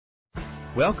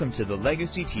Welcome to the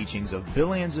legacy teachings of Bill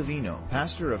Anzavino,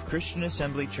 pastor of Christian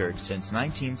Assembly Church since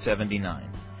 1979.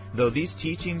 Though these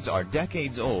teachings are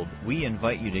decades old, we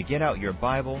invite you to get out your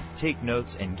Bible, take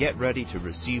notes, and get ready to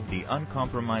receive the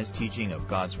uncompromised teaching of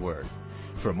God's Word.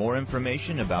 For more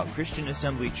information about Christian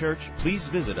Assembly Church, please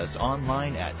visit us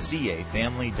online at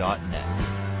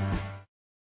cafamily.net.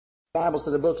 Bibles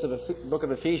to the book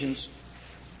of Ephesians,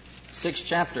 6th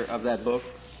chapter of that book.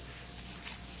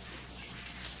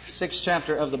 6th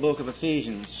chapter of the book of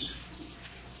Ephesians.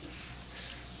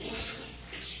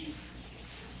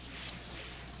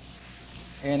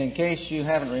 And in case you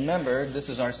haven't remembered, this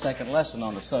is our second lesson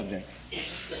on the subject.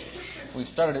 We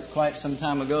started it quite some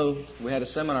time ago. We had a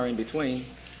seminar in between.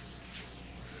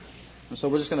 And so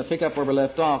we're just going to pick up where we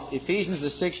left off. Ephesians, the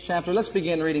 6th chapter. Let's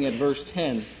begin reading at verse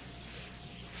 10.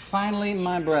 Finally,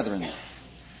 my brethren,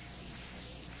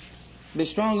 be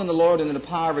strong in the Lord and in the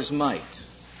power of His might.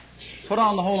 Put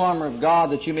on the whole armor of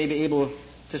God that you may be able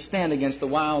to stand against the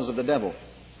wiles of the devil.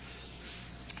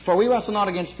 For we wrestle not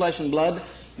against flesh and blood,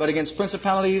 but against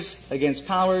principalities, against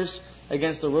powers,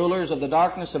 against the rulers of the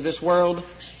darkness of this world,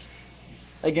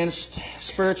 against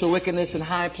spiritual wickedness in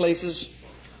high places.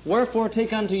 Wherefore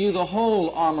take unto you the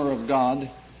whole armor of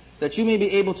God, that you may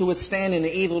be able to withstand in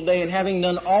the evil day, and having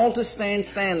done all to stand,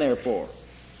 stand therefore,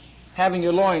 having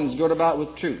your loins girt about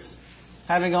with truth,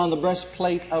 having on the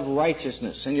breastplate of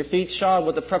righteousness, and your feet shod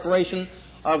with the preparation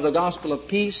of the gospel of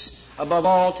peace, above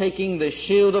all taking the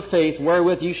shield of faith,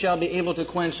 wherewith you shall be able to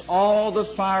quench all the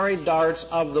fiery darts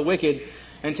of the wicked,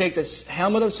 and take the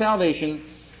helmet of salvation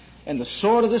and the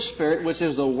sword of the Spirit, which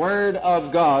is the word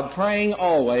of God, praying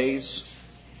always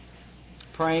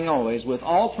with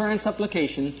all prayer and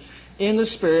supplication in the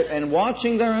Spirit, and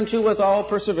watching thereunto with all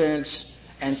perseverance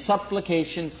and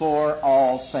supplication for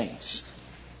all saints.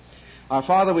 Our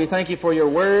Father, we thank you for your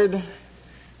word.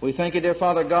 We thank you, dear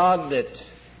Father God, that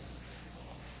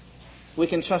we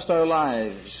can trust our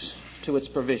lives to its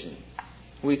provision.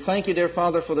 We thank you, dear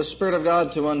Father, for the Spirit of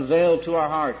God to unveil to our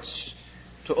hearts,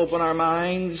 to open our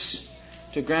minds,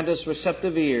 to grant us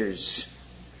receptive ears,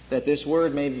 that this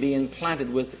word may be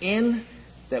implanted within,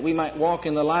 that we might walk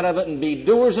in the light of it and be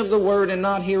doers of the word and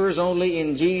not hearers only.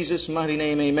 In Jesus' mighty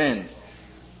name, amen.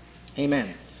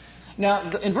 Amen. Now,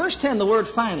 in verse 10, the word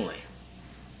finally.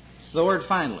 The word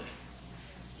finally.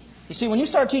 You see, when you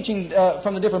start teaching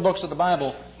from the different books of the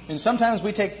Bible, and sometimes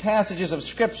we take passages of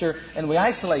Scripture and we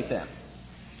isolate them.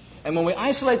 And when we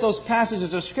isolate those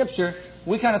passages of Scripture,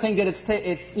 we kind of think that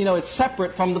it's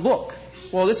separate from the book.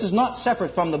 Well, this is not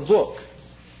separate from the book.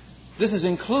 This is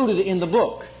included in the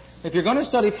book. If you're going to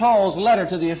study Paul's letter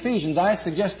to the Ephesians, I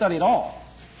suggest study it all.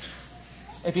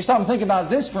 If you stop and think about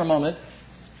this for a moment,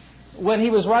 when he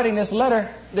was writing this letter,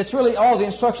 that's really all the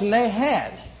instruction they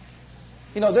had.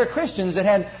 You know, they're Christians that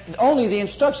had only the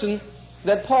instruction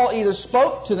that Paul either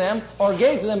spoke to them or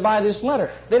gave to them by this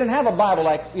letter. They didn't have a Bible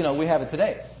like, we have it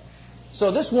today.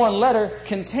 So this one letter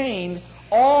contained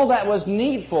all that was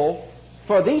needful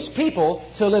for these people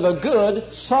to live a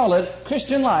good, solid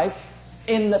Christian life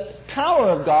in the power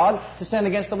of God to stand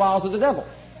against the wiles of the devil.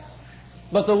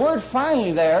 But the word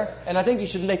finally there, and I think you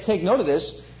should take note of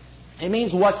this, it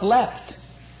means what's left,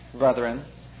 brethren.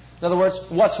 In other words,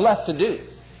 what's left to do.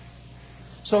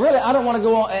 So really, I don't want to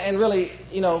go on and really,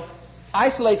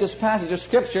 isolate this passage of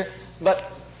Scripture, but,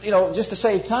 just to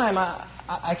save time,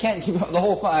 I can't keep the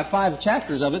whole five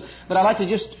chapters of it, but I'd like to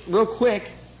just real quick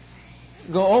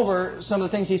go over some of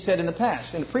the things he said in the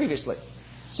past, previously.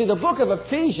 See, the book of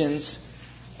Ephesians,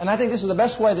 and I think this is the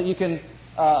best way that you can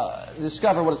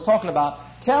discover what it's talking about,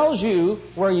 tells you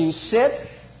where you sit,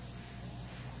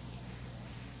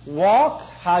 walk,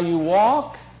 how you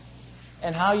walk,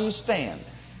 and how you stand.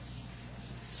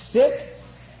 Sit,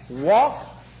 walk,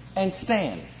 and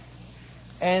stand.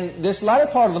 And this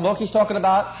latter part of the book, he's talking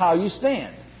about how you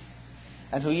stand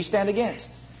and who you stand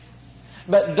against.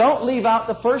 But don't leave out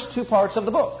the first two parts of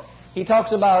the book. He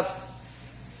talks about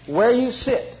where you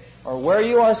sit or where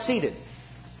you are seated,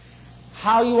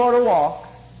 how you are to walk,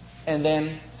 and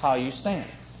then how you stand.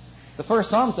 The first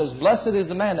psalm says, "Blessed is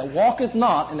the man that walketh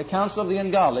not in the counsel of the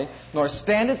ungodly, nor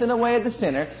standeth in the way of the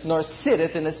sinner, nor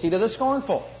sitteth in the seat of the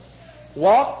scornful."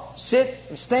 Walk, sit,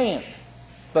 and stand.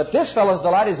 But this fellow's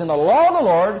delight is in the law of the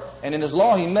Lord, and in His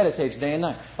law he meditates day and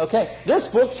night. Okay, this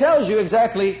book tells you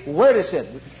exactly where to sit.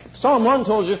 Psalm 1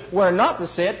 told you where not to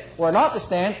sit, where not to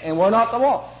stand, and where not to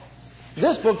walk.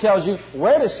 This book tells you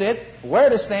where to sit, where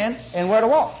to stand, and where to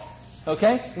walk.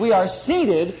 Okay? We are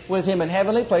seated with Him in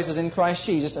heavenly places in Christ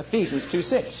Jesus, Ephesians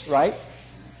 2:6, right?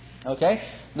 Okay?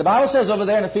 The Bible says over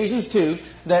there in Ephesians 2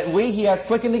 that we He hath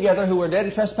quickened together who were dead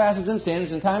in trespasses and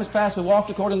sins. In times past we walked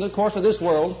according to the course of this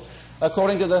world,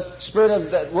 according to the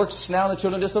spirit that works now in the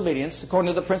children of disobedience,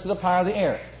 according to the prince of the power of the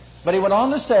air. But he went on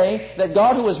to say that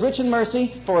God, who is rich in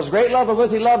mercy, for His great love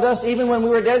wherewith He loved us, even when we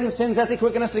were dead in sins, hath He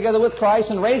quickened us together with Christ,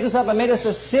 and raised us up and made us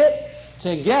to sit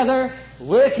together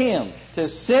with Him. To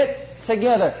sit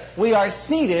together. We are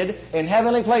seated in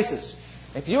heavenly places.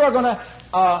 If you are going to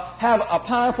have a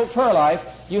powerful prayer life,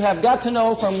 you have got to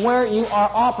know from where you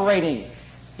are operating.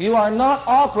 You are not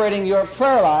operating your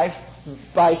prayer life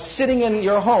by sitting in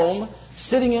your home,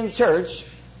 sitting in church,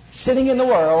 sitting in the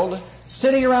world,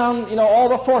 sitting around, all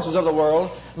the forces of the world,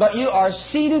 but you are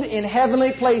seated in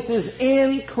heavenly places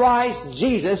in Christ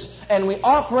Jesus, and we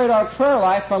operate our prayer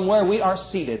life from where we are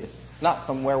seated, not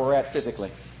from where we're at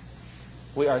physically.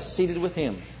 We are seated with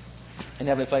Him in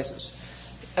heavenly places.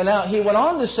 And now he went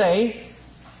on to say,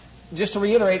 just to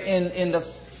reiterate, in the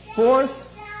 4th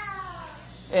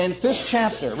and 5th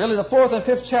chapter, really the 4th and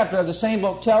 5th chapter of the same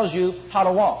book tells you how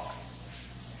to walk.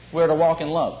 We're to walk in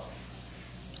love.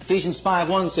 Ephesians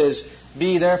 5:1 says,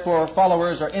 be therefore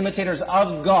followers or imitators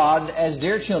of God as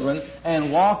dear children,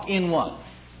 and walk in what?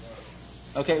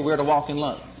 Okay, we're to walk in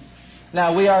love.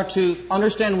 Now we are to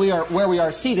understand where we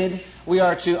are seated. We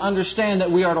are to understand that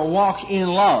we are to walk in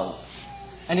love.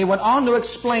 And he went on to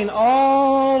explain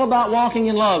all about walking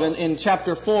in love in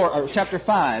chapter 4 or chapter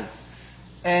 5.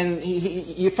 And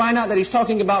you find out that he's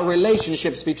talking about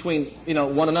relationships between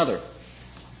one another.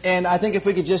 And I think if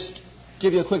we could just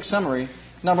give you a quick summary.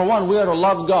 Number 1, we are to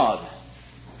love God.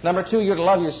 Number 2, you're to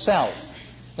love yourself.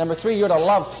 Number 3, you're to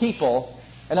love people.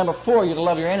 And number 4, you're to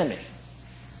love your enemy.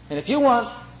 And if you want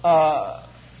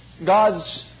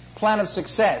God's plan of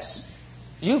success,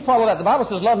 you follow that. The Bible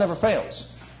says love never fails.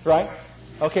 Right?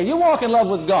 Okay, you walk in love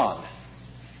with God.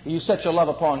 You set your love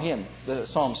upon Him, the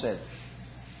Psalm said.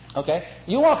 Okay?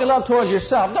 You walk in love towards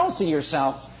yourself. Don't see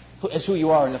yourself as who you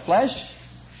are in the flesh.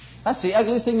 That's the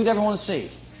ugliest thing you'd ever want to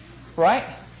see. Right?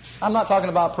 I'm not talking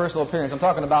about personal appearance. I'm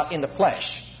talking about in the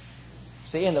flesh.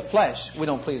 See, in the flesh, we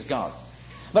don't please God.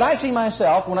 But I see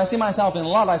myself, when I see myself in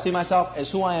love, I see myself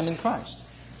as who I am in Christ.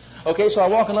 Okay, so I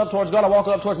walk in love towards God, I walk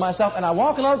in love towards myself, and I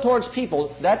walk in love towards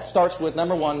people. That starts with,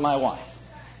 number 1, my wife.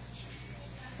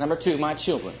 Number 2, my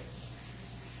children.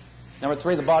 Number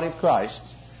 3, the body of Christ.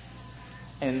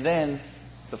 And then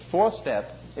the 4th step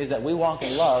is that we walk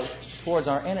in love towards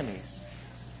our enemies.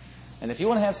 And if you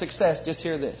want to have success, just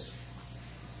hear this.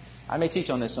 I may teach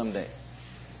on this someday.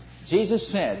 Jesus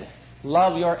said,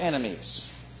 love your enemies.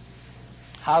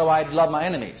 How do I love my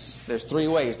enemies? There's 3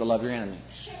 ways to love your enemy.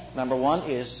 Number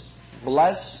 1 is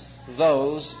bless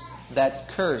those that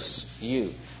curse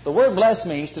you. The word bless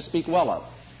means to speak well of.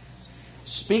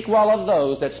 Speak well of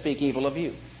those that speak evil of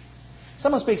you.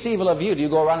 Someone speaks evil of you, do you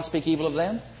go around and speak evil of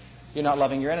them? You're not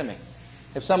loving your enemy.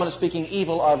 If someone is speaking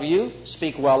evil of you,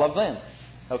 speak well of them.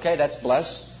 Okay, that's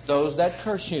bless those that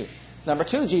curse you. Number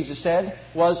 2, Jesus said,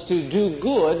 was to do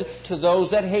good to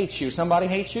those that hate you. Somebody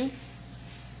hates you?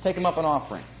 Take them up an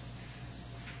offering.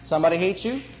 Somebody hates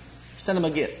you? Send them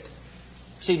a gift.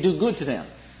 See, do good to them.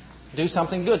 Do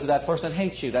something good to that person that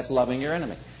hates you. That's loving your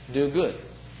enemy. Do good.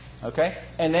 Okay?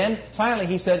 And then, finally,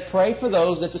 he said, pray for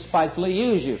those that despitefully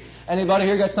use you. Anybody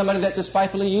here got somebody that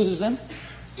despitefully uses them?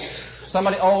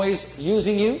 Somebody always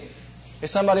using you? Is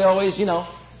somebody always,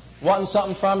 wanting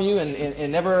something from you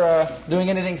and never doing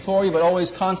anything for you, but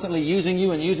always constantly using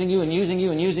you and using you and using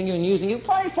you and using you and using you?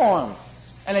 Pray for them.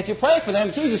 And if you pray for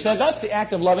them, Jesus said, that's the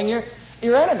act of loving your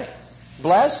enemy.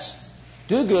 Bless,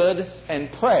 do good,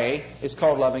 and pray is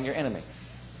called loving your enemy.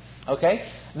 Okay?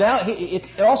 Now,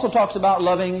 it also talks about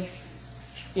loving,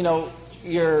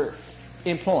 your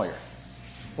employer.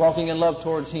 Walking in love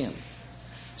towards him.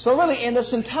 So really, in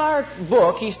this entire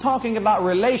book, he's talking about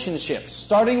relationships.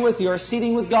 Starting with your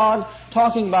seating with God,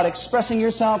 talking about expressing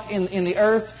yourself in the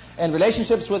earth, and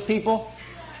relationships with people.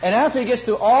 And after he gets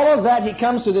to all of that, he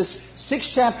comes to this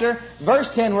 6th chapter, verse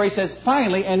 10, where he says,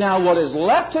 finally, and now what is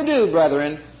left to do,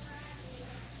 brethren,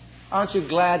 aren't you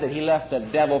glad that he left the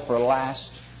devil for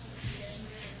last?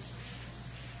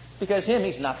 Because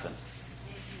he's nothing.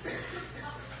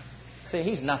 See,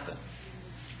 he's nothing.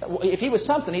 If he was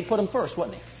something, he'd put him first,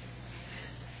 wouldn't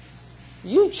he?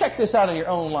 You check this out in your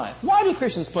own life. Why do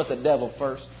Christians put the devil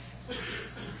first?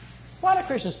 Why do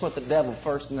Christians put the devil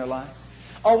first in their life?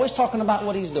 Always talking about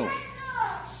what he's doing.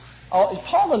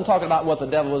 Paul wasn't talking about what the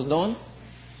devil was doing.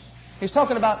 He's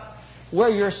talking about where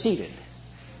you're seated.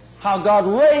 How God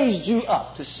raised you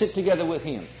up to sit together with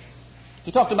him.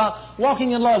 He talked about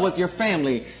walking in love with your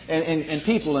family and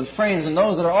people and friends and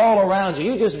those that are all around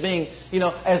you. You just being,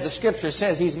 as the Scripture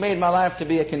says, he's made my life to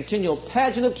be a continual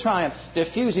pageant of triumph,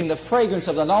 diffusing the fragrance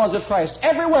of the knowledge of Christ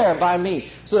everywhere by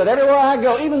me, so that everywhere I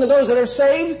go, even to those that are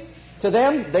saved, To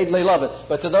them, they love it.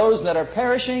 But to those that are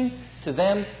perishing, to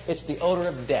them, it's the odor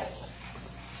of death.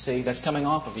 See, that's coming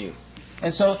off of you.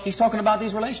 And so he's talking about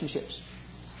these relationships.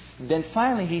 Then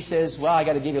finally he says, well, I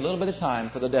got to give you a little bit of time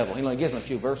for the devil. He only gives him a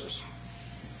few verses.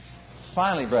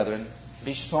 Finally, brethren,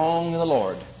 be strong in the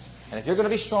Lord. And if you're going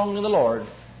to be strong in the Lord,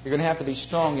 you're going to have to be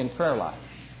strong in prayer life.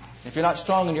 If you're not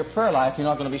strong in your prayer life, you're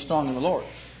not going to be strong in the Lord.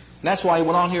 And that's why he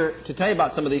went on here to tell you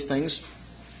about some of these things.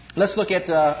 Let's look at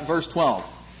verse 12.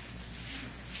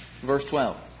 Verse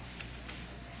 12.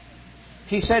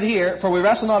 He said here, for we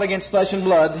wrestle not against flesh and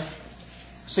blood.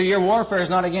 So your warfare is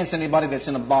not against anybody that's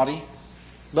in a body,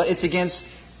 but it's against,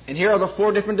 and here are the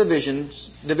 4 different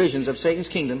divisions of Satan's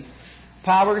kingdom.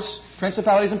 Powers,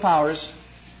 principalities and powers.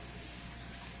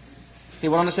 He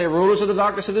went on to say rulers of the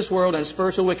darkness of this world and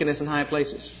spiritual wickedness in high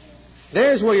places.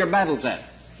 There's where your battle's at.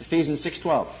 Ephesians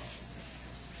 6:12.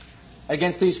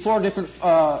 Against these 4 different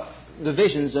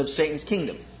divisions of Satan's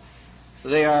kingdom.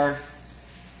 They are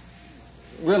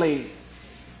really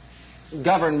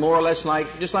governed more or less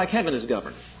just like heaven is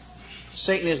governed.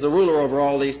 Satan is the ruler over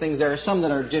all these things. There are some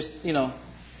that are just,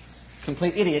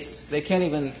 complete idiots. They can't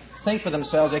even think for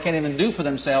themselves. They can't even do for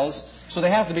themselves. So they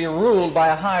have to be ruled by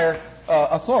a higher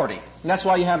authority. And that's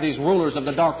why you have these rulers of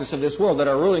the darkness of this world that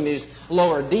are ruling these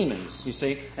lower demons, you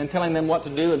see, and telling them what to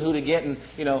do and who to get and,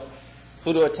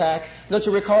 who to attack. Don't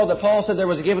you recall that Paul said there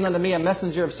was given unto me a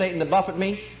messenger of Satan to buffet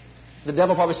me? The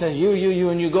devil probably says, you,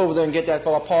 and you go over there and get that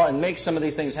fellow Paul and make some of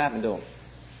these things happen to him.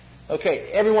 Okay,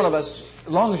 every one of us, as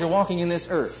long as you're walking in this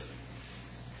earth,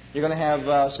 you're going to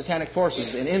have satanic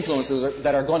forces and influences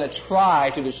that are going to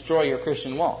try to destroy your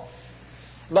Christian walk.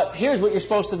 But here's what you're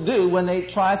supposed to do when they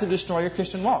try to destroy your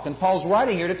Christian walk. And Paul's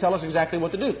writing here to tell us exactly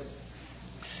what to do.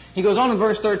 He goes on in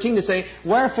verse 13 to say,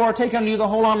 wherefore take unto you the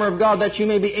whole armor of God, that you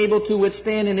may be able to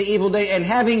withstand in the evil day, and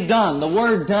having done, the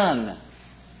word done.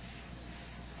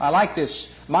 I like this.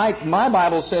 My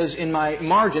Bible says, in my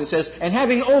margin says, and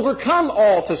having overcome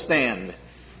all to stand.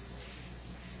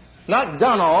 Not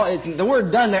done all. The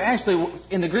word done there actually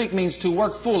in the Greek means to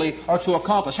work fully or to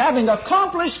accomplish. Having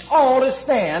accomplished all to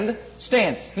stand.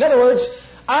 In other words,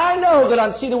 I know that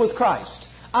I'm seated with Christ.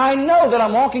 I know that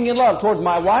I'm walking in love towards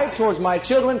my wife, towards my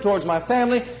children, towards my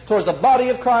family, towards the body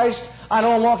of Christ. I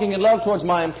know I'm walking in love towards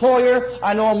my employer.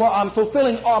 I know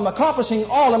I'm accomplishing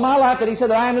all in my life that He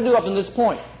said that I am to do up to this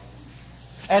point.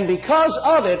 And because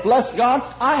of it, bless God,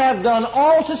 I have done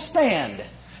all to stand.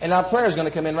 And now prayer is going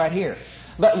to come in right here.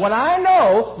 But when I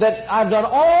know that I've done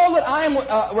all that I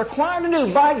am required to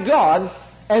do by God,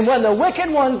 and when the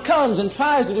wicked one comes and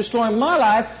tries to destroy my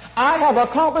life, I have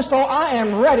accomplished all. I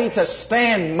am ready to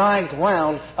stand my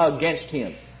ground against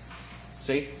him.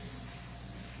 See?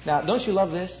 Now, don't you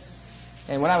love this?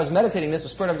 And when I was meditating this, the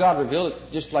Spirit of God revealed it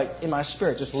just like in my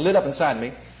spirit, just lit up inside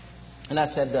me. And I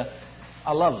said,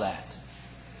 I love that.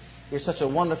 You're such a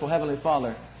wonderful Heavenly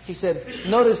Father. He said,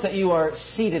 notice that you are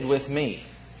seated with me.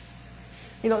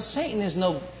 Satan is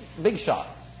no big shot.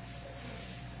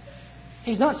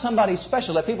 He's not somebody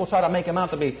special that people try to make him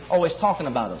out to be, always talking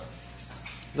about him.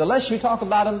 The less you talk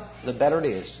about him, the better it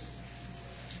is.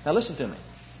 Now listen to me.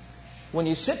 When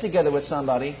you sit together with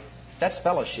somebody, that's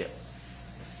fellowship.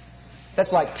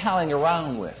 That's like palling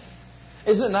around with.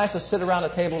 Isn't it nice to sit around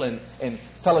a table and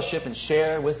fellowship and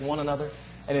share with one another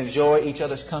and enjoy each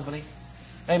other's company?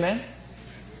 Amen?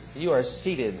 You are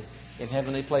seated in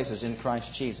heavenly places in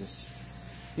Christ Jesus.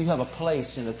 You have a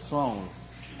place in the throne.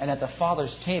 And at the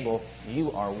Father's table,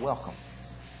 you are welcome.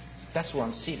 That's where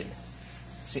I'm seated.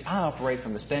 See, I operate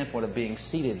from the standpoint of being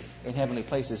seated in heavenly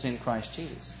places in Christ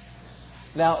Jesus.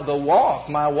 Now,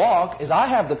 my walk, is I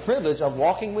have the privilege of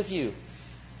walking with you,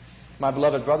 my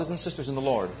beloved brothers and sisters in the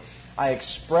Lord. I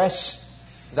express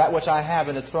that which I have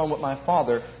in the throne with my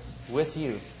Father with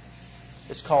you.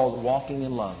 It's called walking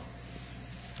in love.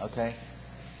 Okay?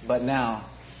 But now,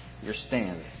 your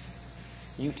stand.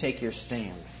 You take your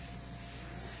stand.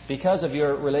 Because of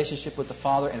your relationship with the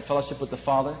Father and fellowship with the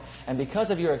Father, and because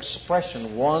of your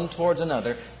expression one towards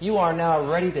another, you are now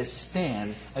ready to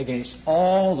stand against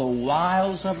all the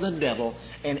wiles of the devil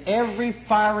and every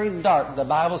fiery dart, the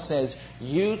Bible says,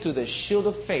 you through the shield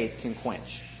of faith can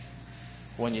quench.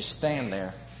 When you stand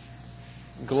there,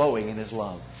 glowing in His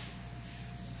love.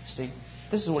 See,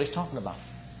 this is what He's talking about.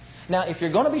 Now, if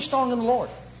you're going to be strong in the Lord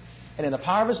and in the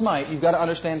power of His might, you've got to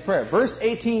understand prayer. Verse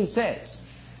 18 says,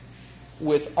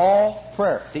 with all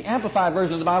prayer. The Amplified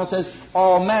version of the Bible says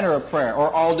all manner of prayer,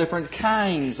 or all different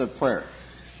kinds of prayer.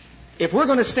 If we're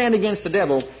going to stand against the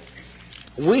devil,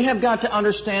 we have got to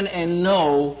understand and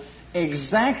know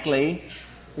exactly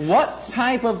what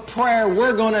type of prayer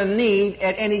we're going to need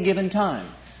at any given time.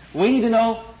 We need to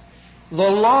know the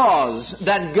laws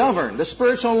that govern, the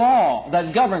spiritual law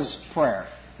that governs prayer.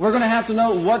 We're going to have to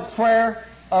know what prayer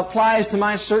applies to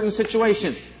my certain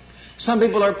situation. Some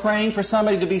people are praying for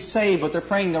somebody to be saved, but they're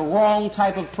praying the wrong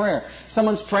type of prayer.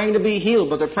 Someone's praying to be healed,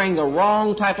 but they're praying the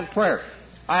wrong type of prayer.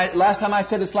 Last time I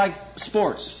said it's like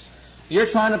sports. You're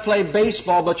trying to play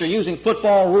baseball, but you're using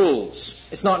football rules.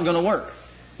 It's not going to work.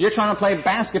 You're trying to play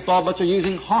basketball, but you're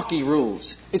using hockey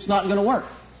rules. It's not going to work.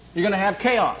 You're going to have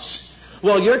chaos.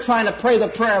 Well, you're trying to pray the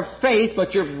prayer of faith,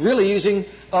 but you're really using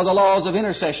the laws of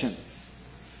intercession.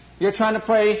 You're trying to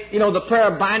pray, the prayer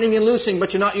of binding and loosing,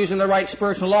 but you're not using the right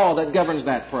spiritual law that governs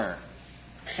that prayer.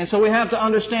 And so we have to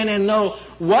understand and know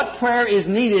what prayer is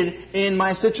needed in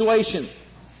my situation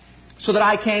so that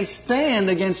I can stand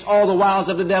against all the wiles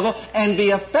of the devil and be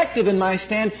effective in my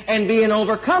stand and be an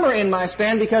overcomer in my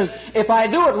stand, because if I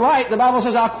do it right, the Bible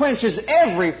says I'll quench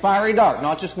every fiery dart,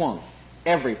 not just one,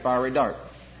 every fiery dart.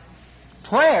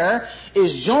 Prayer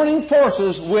is joining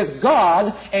forces with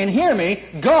God, and hear me,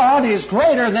 God is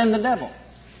greater than the devil.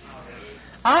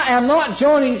 I am not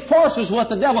joining forces with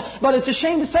the devil, but it's a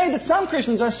shame to say that some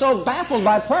Christians are so baffled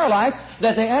by prayer life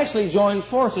that they actually join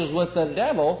forces with the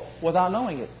devil without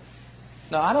knowing it.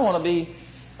 Now, I don't want to be,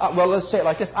 let's say it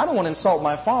like this, I don't want to insult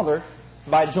my father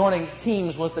by joining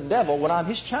teams with the devil when I'm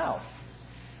his child.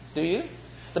 Do you?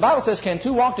 The Bible says, can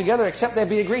two walk together except they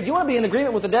be agreed? You want to be in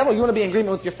agreement with the devil? You want to be in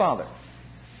agreement with your father?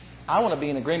 I want to be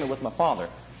in agreement with my Father,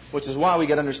 which is why we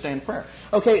got to understand prayer.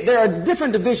 Okay, there are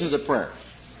different divisions of prayer.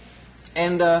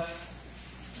 And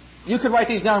you could write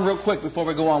these down real quick before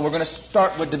we go on. We're going to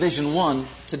start with Division 1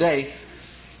 today.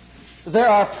 There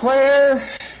are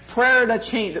prayer that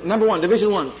changes. Number 1,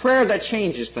 Division 1, prayer that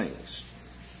changes things.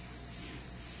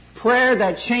 Prayer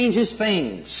that changes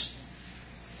things.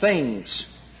 Things.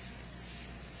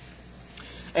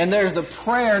 And there's the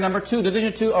prayer, number 2,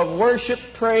 Division 2, of worship,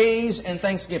 praise, and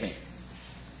thanksgiving.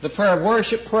 The prayer of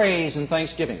worship, praise, and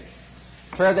thanksgiving.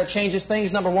 Prayer that changes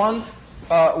things, number 1,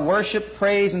 worship,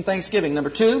 praise, and thanksgiving. Number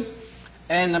 2,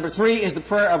 and number 3 is the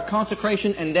prayer of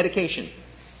consecration and dedication.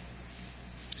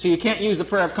 So you can't use the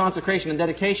prayer of consecration and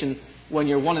dedication when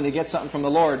you're wanting to get something from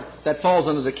the Lord. That falls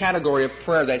under the category of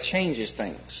prayer that changes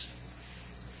things.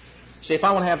 See, if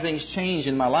I want to have things change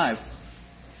in my life,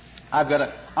 I've got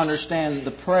to understand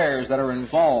the prayers that are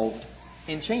involved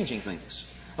in changing things.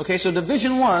 Okay, so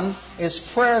Division 1 is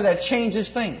prayer that changes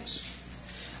things.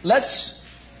 Let's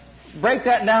break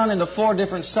that down into 4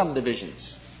 different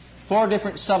subdivisions. 4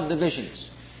 different subdivisions.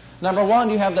 Number 1,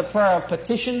 you have the prayer of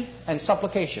petition and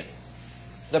supplication.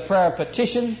 The prayer of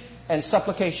petition and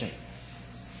supplication.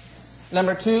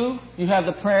 Number 2, you have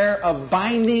the prayer of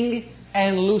binding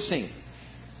and loosing.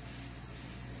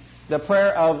 The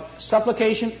prayer of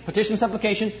supplication, petition and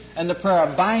supplication, and the prayer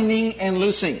of binding and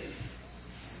loosing.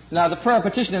 Now, the prayer of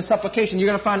petition and supplication, you're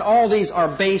going to find all these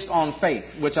are based on faith,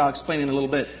 which I'll explain in a little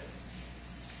bit.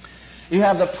 You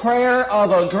have the prayer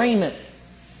of agreement.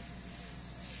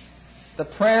 The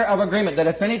prayer of agreement, that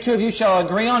if any two of you shall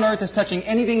agree on earth as touching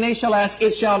anything they shall ask,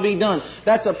 it shall be done.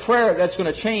 That's a prayer that's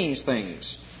going to change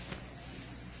things.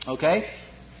 Okay?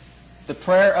 The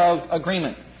prayer of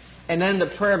agreement. And then the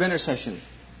prayer of intercession.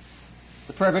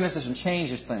 The prayer of intercession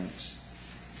changes things.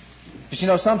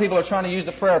 But some people are trying to use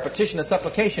the prayer of petition and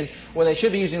supplication when they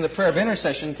should be using the prayer of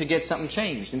intercession to get something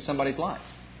changed in somebody's life.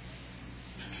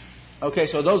 Okay,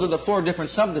 so those are the 4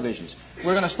 different subdivisions.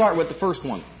 We're going to start with the first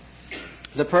one.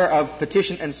 The prayer of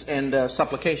petition and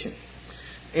supplication.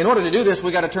 In order to do this,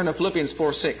 we've got to turn to Philippians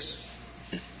 4:6.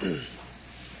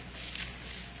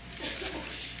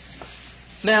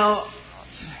 Now,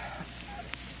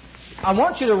 I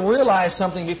want you to realize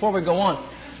something before we go on.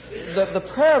 The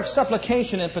prayer of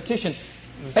supplication and petition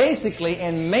basically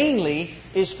and mainly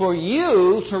is for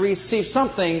you to receive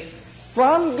something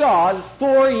from God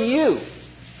for you.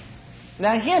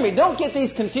 Now hear me, don't get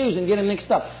these confused and get them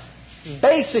mixed up.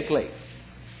 Basically,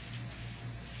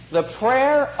 the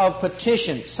prayer of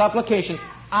petition, supplication,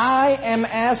 I am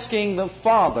asking the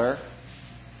Father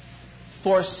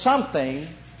for something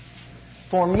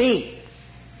for me.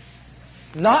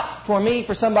 Not for me,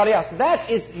 for somebody else.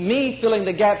 That is me filling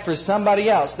the gap for somebody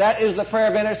else. That is the prayer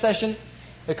of intercession.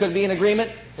 It could be in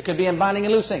agreement. It could be in binding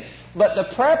and loosing. But the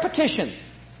prayer petition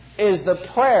is the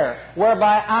prayer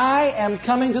whereby I am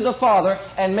coming to the Father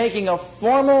and making a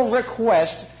formal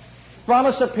request from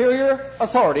a superior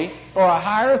authority or a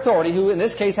higher authority, who in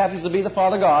this case happens to be the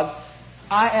Father God.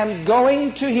 I am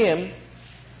going to Him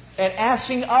and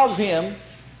asking of Him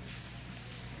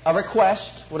a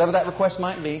request, whatever that request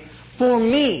might be, for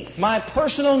me, my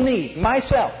personal need,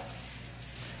 myself.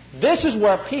 This is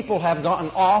where people have gotten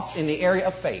off in the area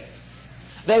of faith.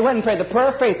 They went and prayed the prayer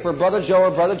of faith for Brother Joe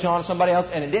or Brother John or somebody else,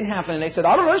 and it didn't happen. And they said,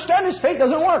 I don't understand, this faith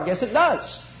doesn't work. Yes, it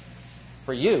does.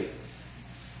 For you.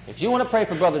 If you want to pray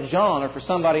for Brother John or for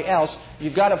somebody else,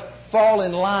 you've got to fall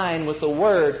in line with the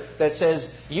Word that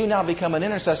says you now become an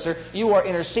intercessor. You are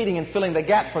interceding and filling the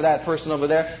gap for that person over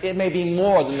there. It may be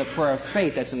more than the prayer of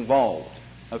faith that's involved.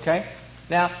 Okay?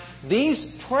 Now, these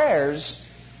prayers,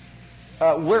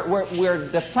 we're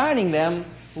defining them.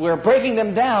 We're breaking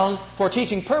them down for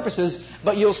teaching purposes,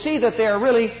 but you'll see that they're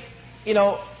really,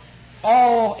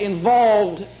 all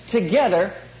involved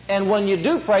together. And when you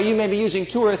do pray, you may be using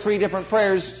 2 or 3 different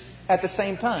prayers at the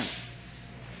same time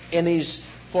in these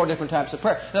 4 different types of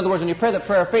prayer. In other words, when you pray the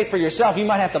prayer of faith for yourself, you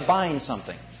might have to bind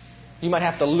something. You might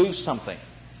have to loose something.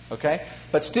 Okay?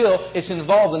 But still, it's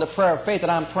involved in the prayer of faith that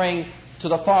I'm praying to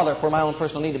the Father for my own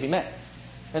personal need to be met.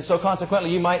 And so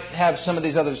consequently, you might have some of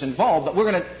these others involved, but we're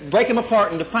going to break them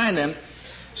apart and define them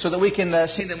so that we can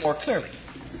see them more clearly.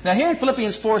 Now here in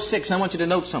Philippians 4:6, I want you to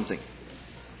note something.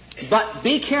 But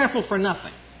be careful for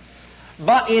nothing,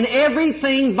 but in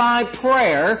everything by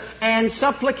prayer and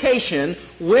supplication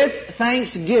with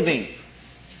thanksgiving.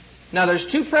 Now there's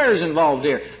 2 prayers involved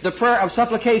here. The prayer of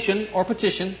supplication or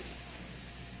petition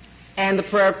and the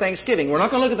prayer of thanksgiving. We're not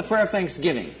going to look at the prayer of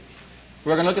thanksgiving.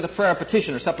 We're going to look at the prayer of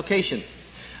petition or supplication.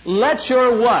 Let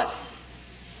your what?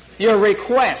 Your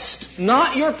request,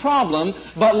 not your problem,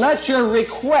 but let your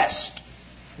request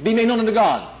be made known unto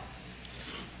God.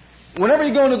 Whenever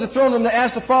you go into the throne room to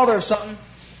ask the Father of something,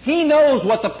 He knows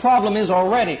what the problem is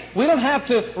already. We don't have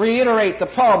to reiterate the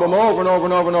problem over and over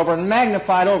and over and over and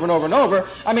magnify it over and over and over.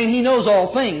 I mean, He knows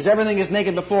all things. Everything is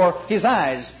naked before His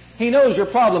eyes. He knows your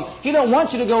problem. He don't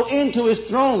want you to go into His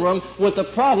throne room with the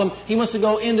problem. He wants to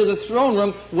go into the throne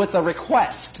room with the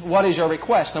request. What is your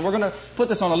request? And we're going to put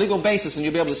this on a legal basis and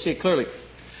you'll be able to see it clearly.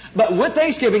 But with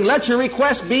thanksgiving, let your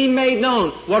request be made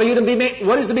known. What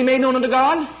is to be made known unto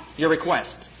God? Your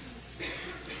request.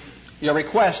 Your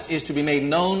request is to be made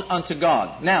known unto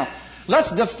God. Now,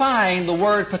 let's define the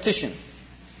word petition.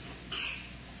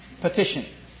 Petition.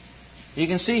 You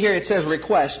can see here it says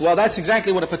request. Well, that's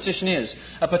exactly what a petition is.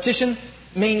 A petition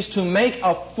means to make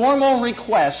a formal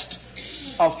request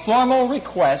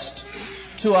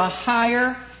to a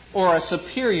higher or a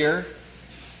superior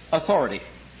authority.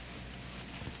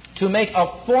 To make a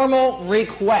formal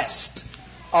request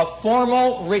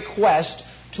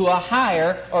to a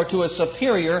higher or to a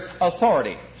superior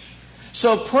authority.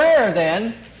 So prayer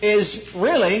then is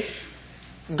really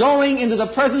going into the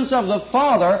presence of the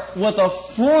Father with a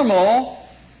formal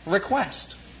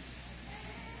request.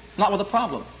 Not with a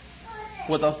problem.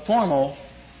 With a formal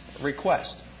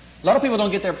request. A lot of people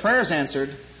don't get their prayers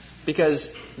answered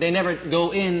because they never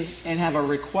go in and have a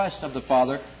request of the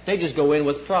Father. They just go in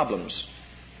with problems.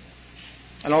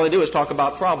 And all they do is talk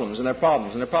about problems and their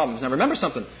problems and their problems. Now remember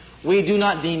something. We do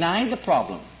not deny the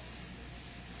problem.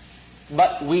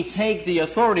 But we take the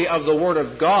authority of the Word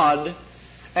of God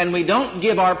and we don't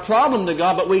give our problem to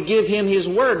God, but we give Him His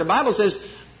Word. The Bible says,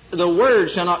 the Word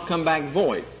shall not come back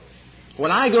void.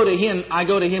 When I go to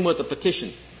Him with a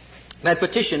petition. That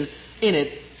petition, in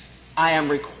it, I am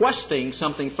requesting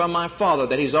something from my Father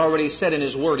that He's already said in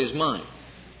His Word is mine.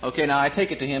 Okay, now I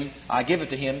take it to Him, I give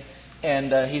it to Him,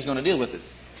 and He's going to deal with it.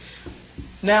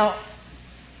 Now,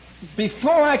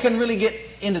 before I can really get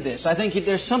into this, I think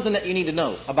there's something that you need to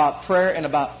know about prayer and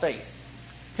about faith.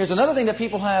 Here's another thing that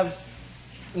people have.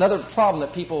 Another problem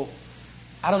that people,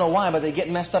 I don't know why, but they get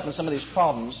messed up in some of these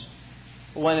problems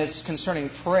when it's concerning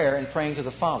prayer and praying to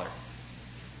the Father.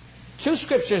 2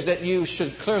 scriptures that you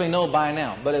should clearly know by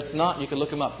now, but if not, you can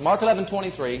look them up. Mark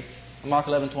 11:23 and Mark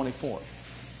 11:24.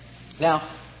 Now,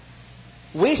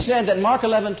 we said that Mark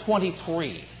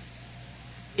 11:23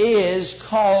 is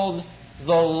called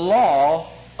the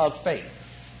law of faith.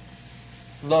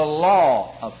 The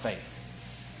law of faith.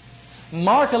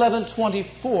 Mark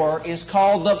 11:24 is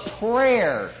called the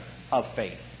prayer of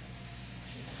faith.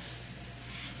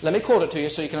 Let me quote it to you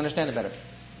so you can understand it better.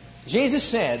 Jesus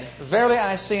said, Verily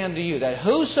I say unto you, that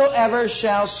whosoever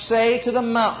shall say to the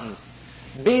mountain,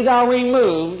 Be thou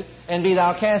removed, and be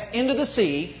thou cast into the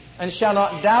sea, and shall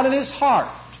not doubt in his heart,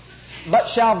 but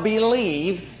shall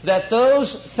believe that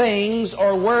those things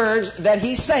or words that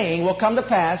he's saying will come to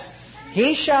pass,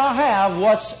 he shall have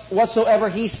whatsoever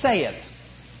he saith.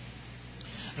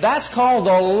 That's called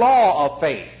the law of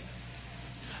faith.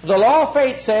 The law of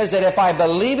faith says that if I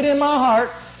believe it in my heart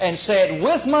and say it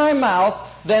with my mouth,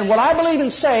 then what I believe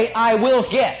and say, I will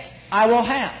get. I will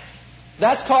have.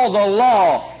 That's called the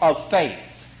law of faith.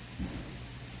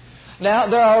 Now,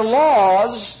 there are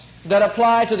laws that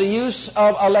apply to the use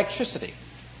of electricity.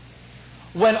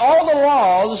 When all the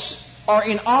laws are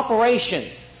in operation,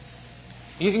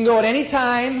 You can go at any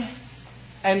time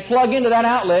and plug into that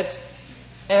outlet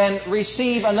and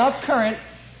receive enough current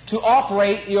to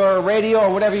operate your radio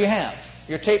or whatever you have,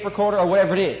 your tape recorder or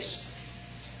whatever it is.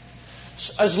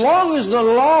 As long as the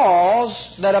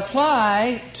laws that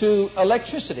apply to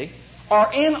electricity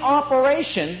are in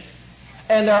operation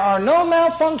and there are no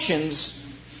malfunctions,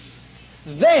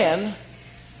 then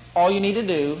all you need to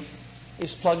do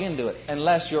is plug into it,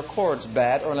 unless your cord's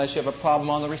bad or unless you have a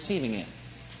problem on the receiving end.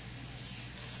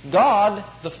 God,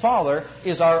 the Father,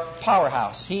 is our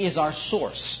powerhouse. He is our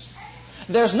source.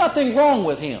 There's nothing wrong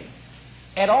with Him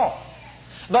at all.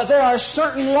 But there are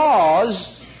certain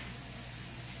laws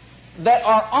that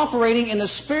are operating in the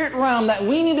spirit realm that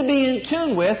we need to be in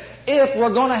tune with if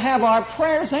we're going to have our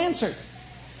prayers answered.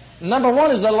 Number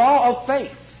one is the law of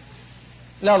faith.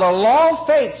 Now, the law of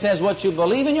faith says what you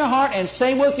believe in your heart and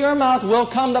say with your mouth will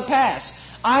come to pass.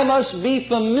 I must be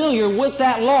familiar with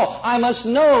that law. I must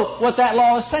know what that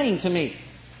law is saying to me.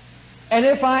 And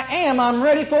if I am, I'm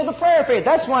ready for the prayer of faith.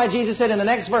 That's why Jesus said in the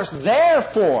next verse,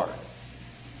 therefore.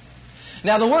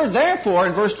 Now, the word therefore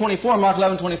in verse 24, Mark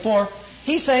 11:24,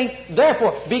 He's saying,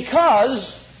 therefore,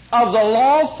 because of the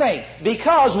law of faith,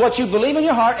 because what you believe in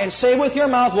your heart and say with your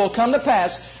mouth will come to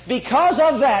pass, because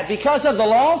of that, because of the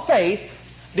law of faith,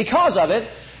 because of it,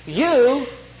 you,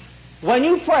 when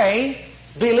you pray,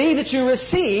 believe that you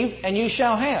receive and you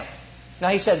shall have. Now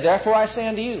He said, therefore I say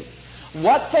unto you,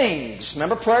 what things,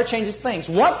 remember prayer changes things,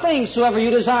 what things soever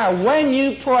you desire when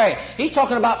you pray. He's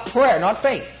talking about prayer, not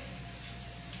faith.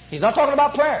 He's not talking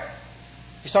about prayer.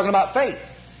 He's talking about faith.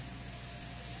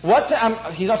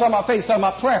 He's not talking about faith, he's talking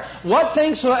about prayer. What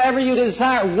things soever you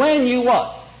desire when you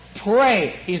what?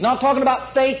 Pray. He's not talking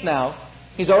about faith now.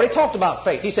 He's already talked about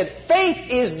faith. He said, faith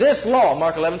is this law,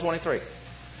 Mark 11:23.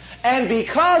 And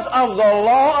because of the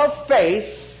law of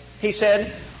faith, He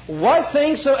said, what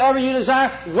things soever you desire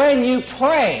when you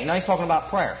pray. Now He's talking about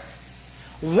prayer.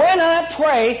 When I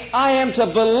pray, I am to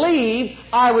believe,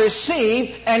 I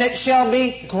receive, and it shall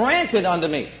be granted unto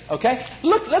me. Okay?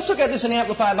 Let's look at this in the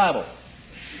Amplified Bible.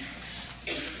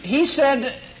 He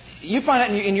said, you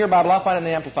find it in your Bible, I'll find it in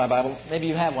the Amplified Bible. Maybe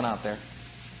you have one out there.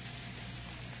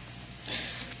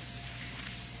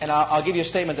 And I'll give you a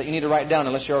statement that you need to write down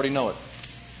unless you already know it.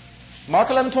 Mark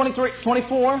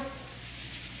 11:24.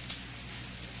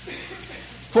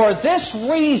 For this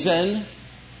reason,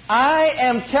 I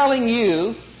am telling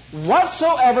you,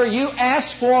 whatsoever you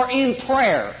ask for in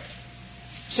prayer.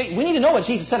 See, we need to know what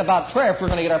Jesus said about prayer if we're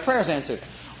going to get our prayers answered.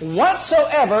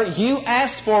 Whatsoever you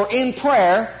ask for in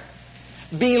prayer,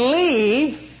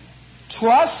 believe,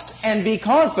 trust, and be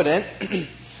confident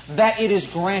that it is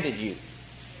granted you.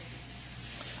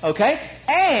 Okay?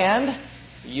 And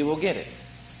you will get it.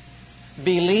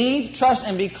 Believe, trust,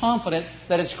 and be confident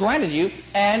that it's granted you,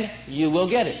 and you will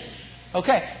get it.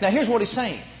 Okay, now here's what He's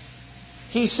saying.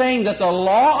 He's saying that the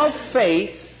law of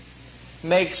faith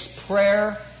makes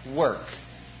prayer work.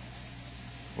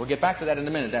 We'll get back to that in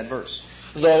a minute, that verse.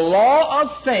 The law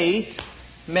of faith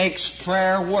makes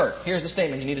prayer work. Here's the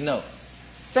statement you need to know.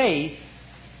 Faith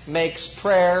makes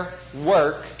prayer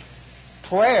work.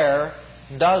 Prayer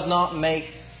does not make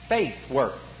faith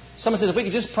work. Someone says, if we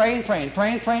could just pray and pray and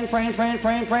pray and pray and pray and pray and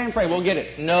pray and pray and pray, we'll get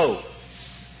it. No.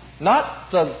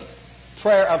 Not the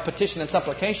prayer of petition and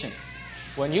supplication.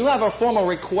 When you have a formal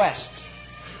request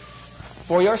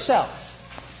for yourself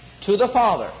to the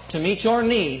Father to meet your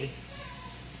need,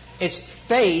 it's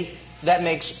faith that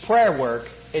makes prayer work.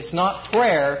 It's not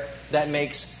prayer that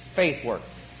makes faith work.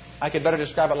 I could better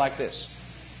describe it like this.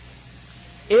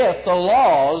 If the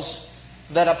laws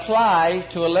that apply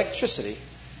to electricity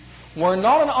were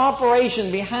not in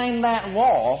operation behind that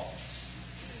wall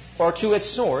or to its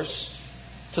source,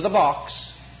 to the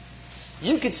box,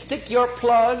 you could stick your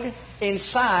plug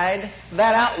inside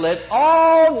that outlet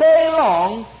all day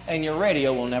long and your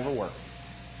radio will never work.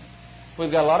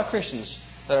 We've got a lot of Christians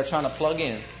that are trying to plug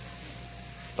in,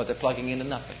 but they're plugging into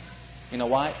nothing. You know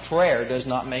why? Prayer does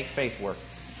not make faith work.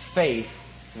 Faith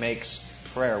makes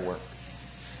prayer work.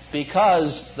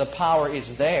 Because the power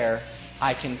is there,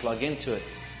 I can plug into it.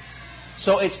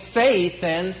 So it's faith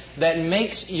then that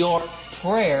makes your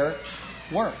prayer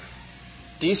work.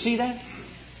 Do you see that?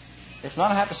 If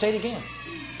not, I have to say it again.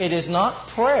 It is not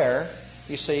prayer,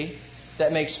 you see,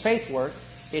 that makes faith work.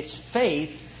 It's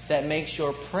faith that makes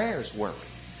your prayers work.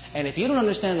 And if you don't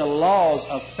understand the laws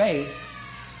of faith,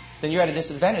 then you're at a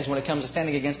disadvantage when it comes to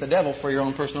standing against the devil for your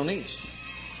own personal needs.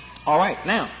 All right,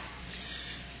 now,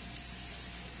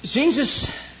 Jesus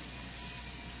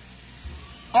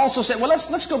also said, well,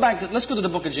 let's go back let's go to the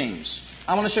book of James.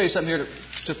 I want to show you something here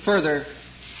to further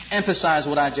emphasize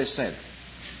what I just said.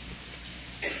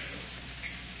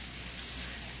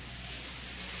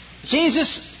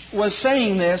 Jesus was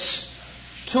saying this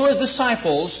to His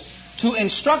disciples to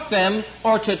instruct them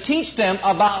or to teach them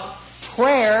about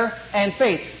prayer and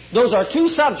faith. Those are two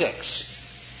subjects.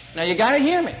 Now you got to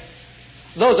hear me.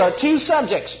 Those are two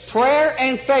subjects, prayer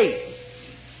and faith.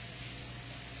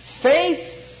 Faith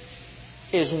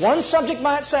is one subject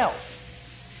by itself.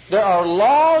 There are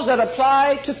laws that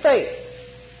apply to faith.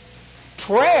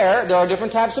 Prayer, there are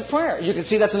different types of prayer. You can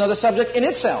see that's another subject in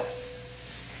itself.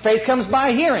 Faith comes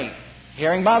by hearing.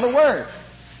 Hearing by the Word.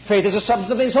 Faith is the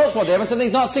substance of things hoped for, the evidence of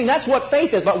things not seen. That's what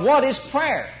faith is. But what is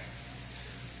prayer?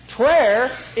 Prayer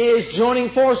is joining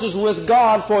forces with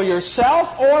God for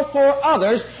yourself or for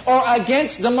others or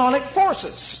against demonic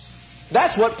forces.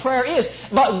 That's what prayer is.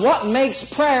 But what makes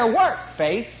prayer work?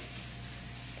 Faith.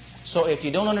 So if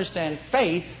you don't understand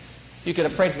faith, you could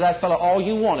have prayed for that fellow all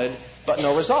you wanted, but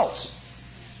no results.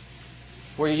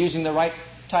 Were you using the right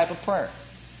type of prayer?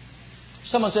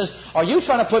 Someone says, are you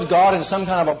trying to put God in some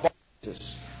kind of a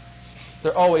box?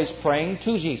 They're always praying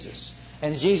to Jesus.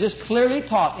 And Jesus clearly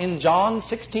taught in John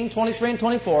 16:23 and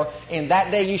 24, in that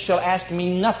day you shall ask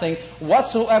me nothing.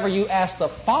 Whatsoever you ask the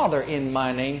Father in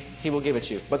my name, He will give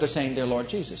it you. But they're saying, dear Lord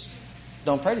Jesus.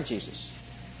 Don't pray to Jesus.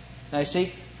 Now you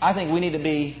see, I think we need to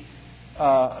be,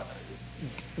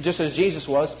 just as Jesus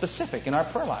was, specific in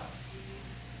our prayer life.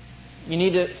 You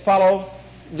need to follow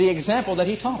the example that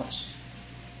He taught us.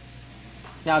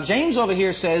 Now James over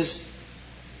here says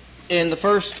in the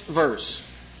first verse,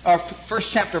 or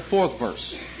first chapter, 4th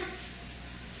verse,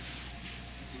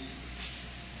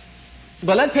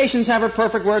 but let patience have her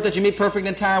perfect work, that you be perfect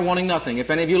and entire, wanting nothing. If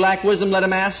any of you lack wisdom, let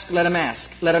him ask, let him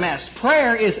ask, let him ask.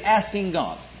 Prayer is asking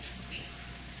God.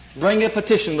 Bring a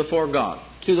petition before God,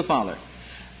 to the Father.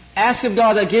 Ask of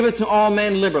God that giveth to all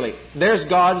men liberally. There's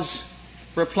God's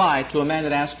reply to a man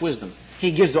that asks wisdom.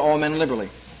 He gives to all men liberally.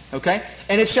 Okay?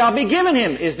 And it shall be given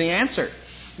him, is the answer.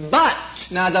 But,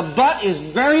 now the but is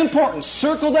very important.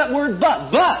 Circle that word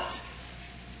but.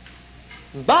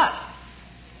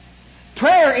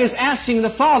 Prayer is asking the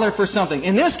Father for something.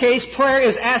 In this case, prayer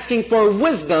is asking for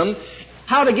wisdom,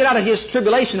 how to get out of his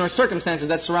tribulation or circumstances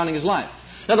that's surrounding his life.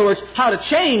 In other words, how to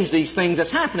change these things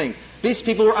that's happening. These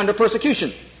people were under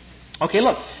persecution. Okay,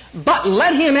 look. But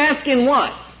let him ask in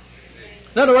what?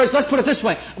 In other words, let's put it this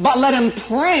way. But let him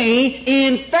pray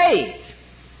in faith.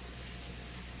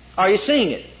 Are you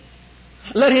seeing it?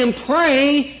 Let him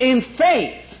pray in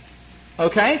faith.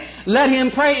 Okay? Let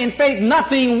him pray in faith,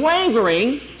 nothing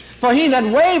wavering. For he that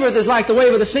wavereth is like the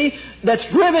wave of the sea, that's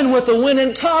driven with the wind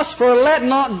and tossed. For let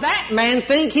not that man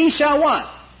think he shall what?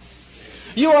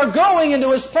 You are going into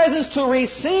His presence to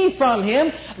receive from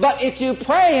Him, but if you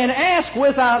pray and ask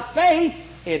without faith,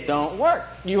 it don't work.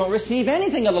 You won't receive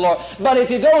anything of the Lord. But if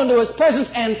you go into His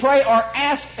presence and pray or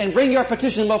ask and bring your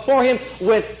petition before Him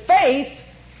with faith,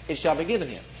 it shall be given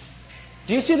Him.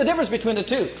 Do you see the difference between the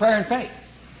two, prayer and faith?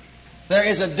 There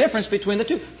is a difference between the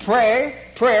two.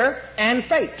 Prayer and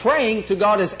faith. Praying to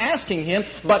God is asking Him,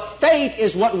 but faith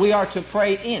is what we are to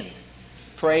pray in.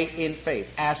 Pray in faith.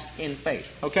 Ask in faith.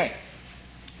 Okay.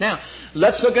 Now,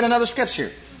 let's look at another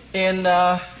scripture in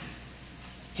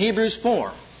Hebrews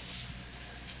 4.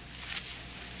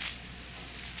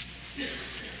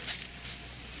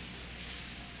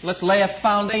 Let's lay a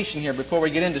foundation here before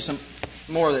we get into some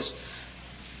more of this.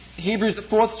 Hebrews, the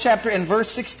 4th chapter, and verse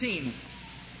 16.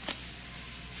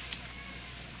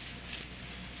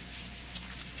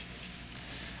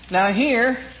 Now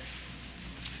here,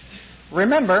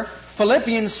 remember,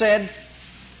 Philippians said,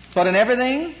 but in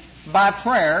everything, by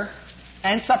prayer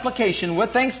and supplication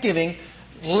with thanksgiving,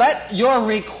 let your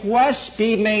requests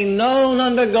be made known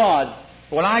unto God.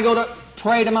 When I go to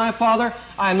pray to my Father,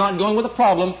 I am not going with a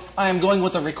problem. I am going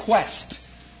with a request.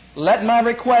 Let my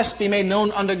request be made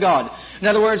known unto God. In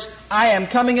other words, I am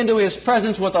coming into His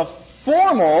presence with a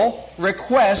formal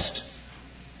request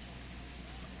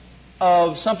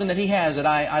of something that He has that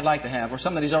I'd like to have, or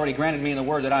something that He's already granted me in the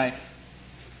Word that I,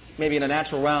 maybe in a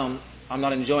natural realm, I'm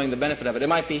not enjoying the benefit of it. It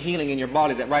might be healing in your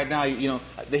body that right now,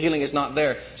 the healing is not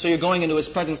there. So you're going into His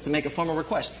presence to make a formal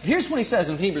request. Here's what He says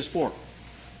in Hebrews 4,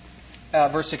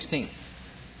 verse 16.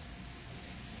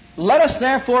 Let us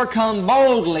therefore come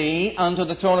boldly unto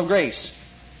the throne of grace.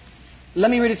 Let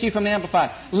me read it to you from the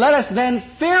Amplified. Let us then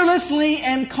fearlessly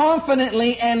and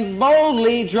confidently and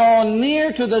boldly draw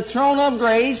near to the throne of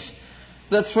grace,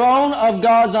 the throne of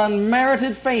God's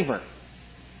unmerited favor,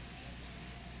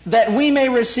 that we may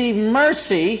receive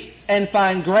mercy and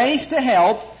find grace to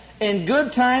help in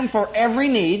good time for every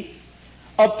need,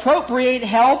 appropriate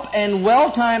help and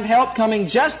well-timed help coming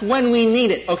just when we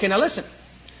need it. Okay, now listen.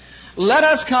 Let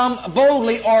us come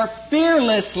boldly or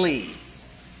fearlessly.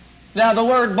 Now the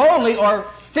word boldly or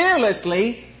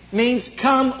fearlessly means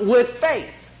come with faith.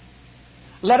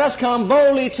 Let us come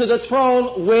boldly to the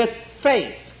throne with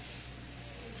faith.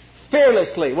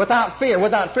 Fearlessly, without fear.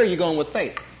 Without fear, you're going with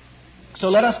faith. So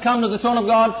let us come to the throne of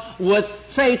God with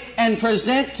faith and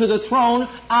present to the throne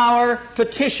our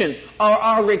petition or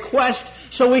our request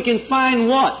so we can find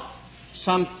what?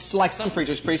 Like some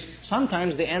preachers preach,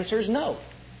 sometimes the answer is no.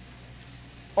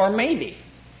 Or maybe.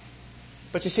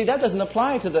 But you see, that doesn't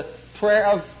apply to the prayer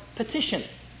of petition.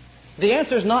 The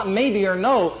answer is not maybe or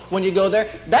no when you go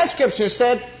there. That scripture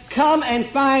said, come and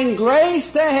find grace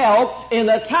to help in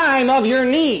the time of your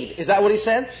need. Is that what he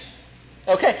said?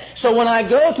 Okay, so when I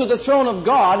go to the throne of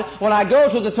God, when I go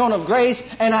to the throne of grace,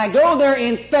 and I go there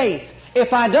in faith,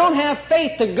 if I don't have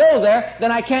faith to go there,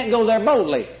 then I can't go there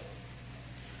boldly.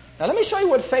 Now let me show you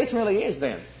what faith really is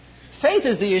then. Faith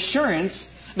is the assurance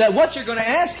that what you're going to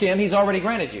ask Him, He's already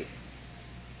granted you.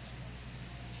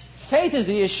 Faith is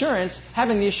the assurance,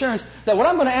 having the assurance that what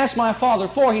I'm going to ask my Father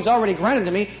for, He's already granted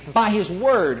to me by His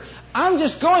Word. I'm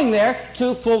just going there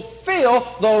to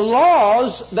fulfill the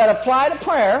laws that apply to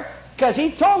prayer, because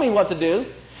He told me what to do.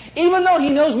 Even though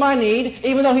He knows my need,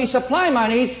 even though He supplied my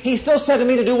need, He still said to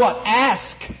me to do what?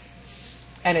 Ask,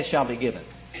 and it shall be given.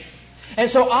 And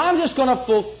so I'm just going to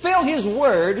fulfill His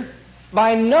Word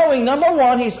by knowing, number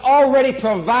one, He's already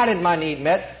provided my need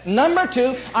met. Number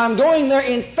two, I'm going there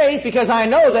in faith because I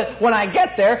know that when I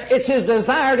get there, it's His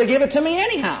desire to give it to me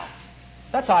anyhow.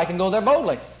 That's how I can go there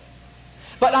boldly.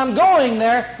 But I'm going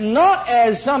there not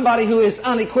as somebody who is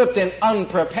unequipped and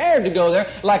unprepared to go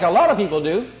there, like a lot of people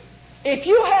do. If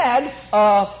you had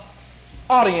an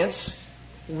audience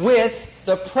with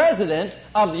the President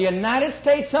of the United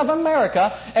States of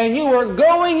America, and you were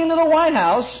going into the White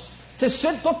House to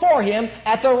sit before Him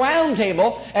at the round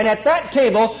table, and at that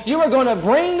table you were going to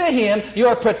bring to Him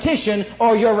your petition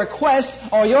or your request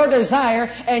or your desire,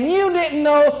 and you didn't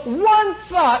know one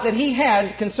thought that He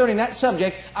had concerning that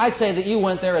subject, I'd say that you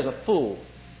went there as a fool.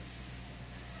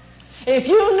 If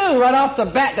you knew right off the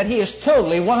bat that He is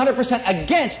totally 100%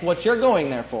 against what you're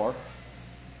going there for,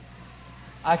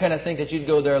 I kind of think that you'd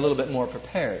go there a little bit more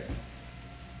prepared.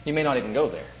 You may not even go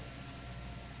there.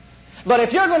 But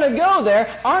if you're going to go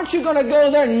there, aren't you going to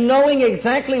go there knowing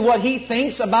exactly what He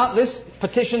thinks about this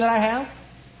petition that I have?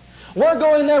 We're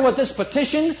going there with this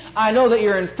petition. I know that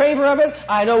you're in favor of it.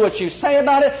 I know what you say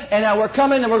about it. And now we're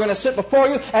coming and we're going to sit before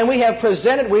you. And we have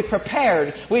presented, we've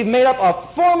prepared. We've made up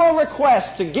a formal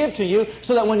request to give to you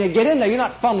so that when you get in there, you're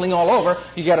not fumbling all over.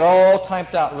 You get it all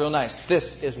typed out real nice.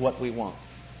 This is what we want,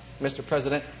 Mr.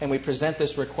 President. And we present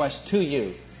this request to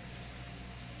you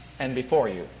and before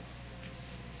you.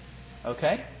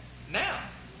 Okay? Now,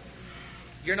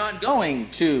 you're not going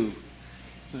to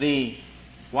the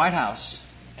White House,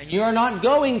 and you're not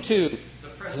going to the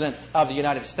President of the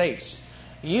United States.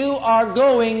 You are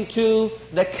going to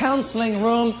the counseling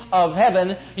room of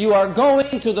heaven. You are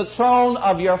going to the throne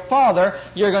of your Father.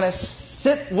 You're going to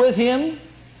sit with Him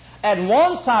at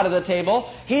one side of the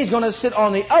table. He's going to sit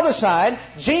on the other side.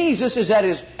 Jesus is at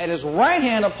his right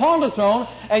hand upon the throne,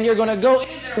 and you're going to go in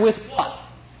there with what?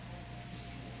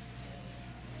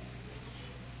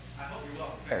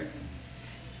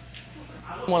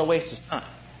 I don't want to waste His time.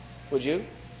 Would you?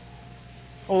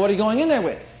 Well, what are you going in there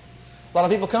with? A lot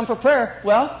of people come for prayer.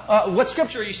 Well, what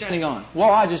scripture are you standing on? Well,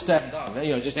 I just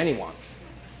just anyone.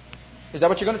 Is that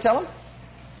what you're going to tell them?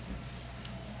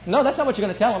 No, that's not what you're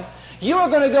going to tell them. You are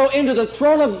going to go into the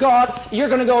throne of God. You're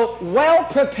going to go well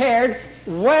prepared,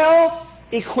 well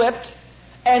equipped,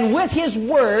 and with His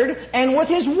Word and with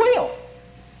His will.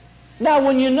 Now,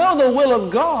 when you know the will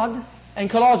of God, and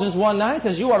Colossians 1:9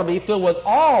 says you ought to be filled with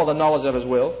all the knowledge of His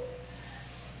will,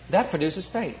 that produces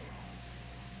faith.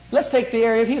 Let's take the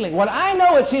area of healing. When I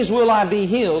know it's His will I be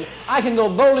healed, I can go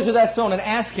boldly to that throne and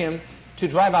ask Him to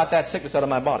drive out that sickness out of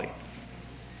my body.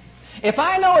 If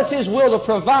I know it's His will to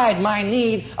provide my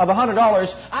need of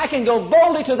 $100, I can go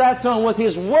boldly to that throne with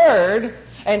His Word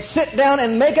and sit down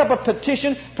and make up a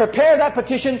petition, prepare that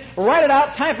petition, write it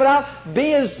out, type it out,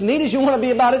 be as neat as you want to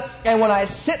be about it. And when I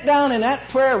sit down in that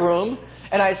prayer room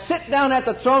and I sit down at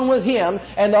the throne with Him,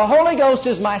 and the Holy Ghost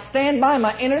is my standby,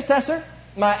 my intercessor,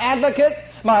 my advocate,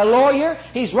 my lawyer,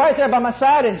 He's right there by my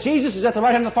side, and Jesus is at the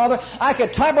right hand of the Father, I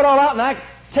could type it all out and I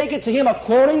take it to Him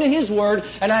according to His Word,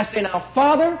 and I say, now,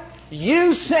 Father,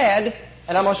 You said,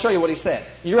 and I'm going to show you what He said.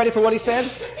 You ready for what He said?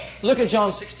 Look at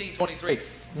John 16:23.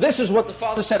 This is what the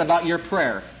Father said about your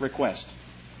prayer request.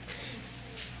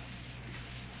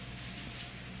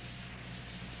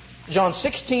 John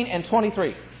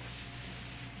 16:23.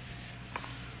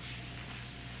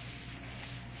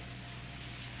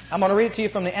 I'm going to read it to you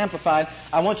from the Amplified.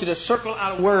 I want you to circle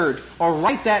out a word or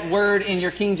write that word in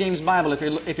your King James Bible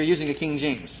if you're using a King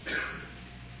James.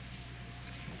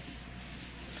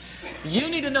 You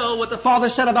need to know what the Father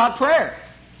said about prayer.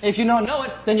 If you don't know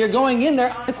it, then you're going in there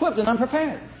unequipped and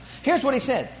unprepared. Here's what He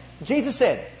said. Jesus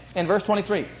said in verse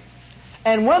 23,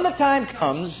 "And when the time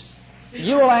comes,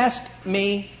 you will ask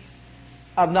me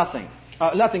of nothing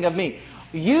of me.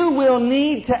 You will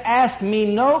need to ask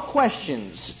me no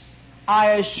questions.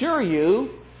 I assure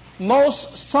you,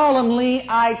 most solemnly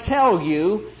I tell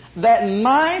you, that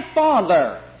my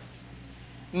Father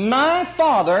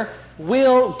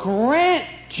will grant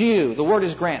you." The word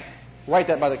is grant. Write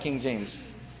that by the King James.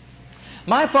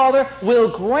 "My Father will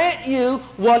grant you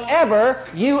whatever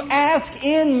you ask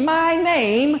in my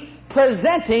name,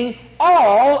 presenting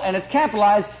all," and it's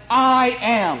capitalized, "I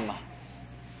am."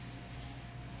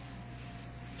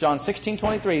 John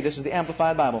 16:23. This is the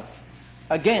Amplified Bible.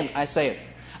 Again, I say it.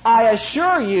 "I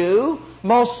assure you,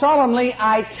 most solemnly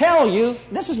I tell you,"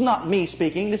 this is not me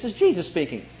speaking, this is Jesus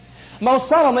speaking. "Most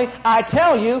solemnly I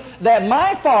tell you that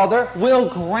my Father will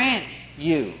grant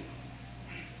you."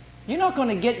 You're not going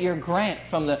to get your grant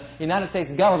from the United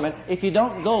States government if you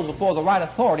don't go before the right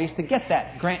authorities to get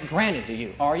that grant granted to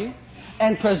you, are you?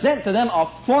 And present to them a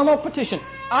formal petition.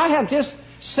 I have just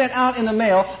sent out in the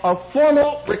mail a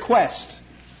formal request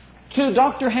to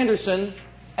Dr. Henderson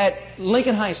at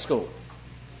Lincoln High School.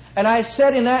 And I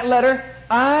said in that letter,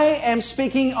 I am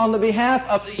speaking on the behalf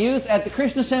of the youth at the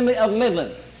Christian Assembly of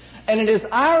Midland. And it is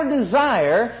our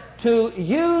desire to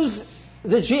use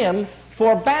the gym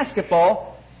for basketball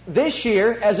this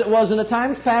year, as it was in the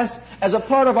times past, as a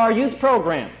part of our youth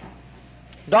program.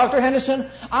 Dr. Henderson,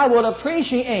 I would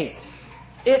appreciate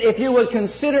it if you would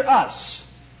consider us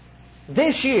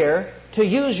this year to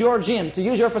use your gym, to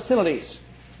use your facilities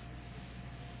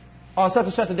on such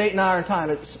and such a date and hour and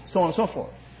time, so on and so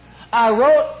forth. I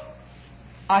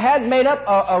had made up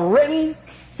a written,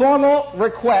 formal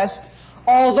request.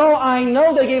 Although I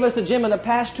know they gave us the gym in the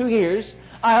past 2 years,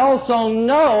 I also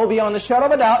know, beyond the shadow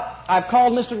of a doubt, I've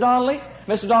called Mr. Donnelly.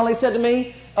 Mr. Donnelly said to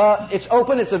me, it's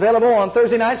open, it's available on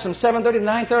Thursday nights from 7:30 to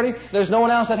 9:30. There's no one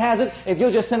else that has it. If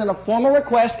you'll just send in a formal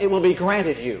request, it will be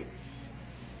granted you.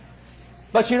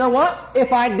 But you know what?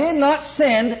 If I did not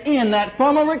send in that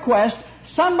formal request,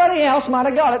 somebody else might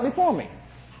have got it before me.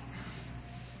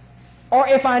 Or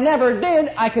if I never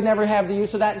did, I could never have the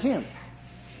use of that gym.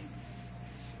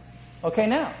 Okay,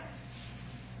 now.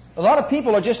 A lot of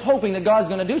people are just hoping that God's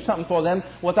going to do something for them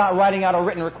without writing out a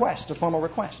written request, a formal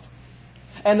request.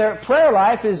 And their prayer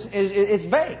life is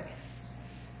vague.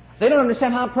 They don't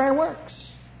understand how prayer works.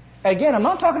 Again, I'm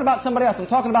not talking about somebody else. I'm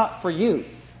talking about for you.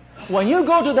 When you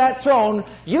go to that throne,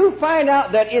 you find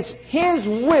out that it's His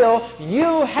will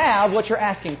you have what you're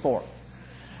asking for.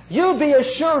 You be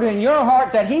assured in your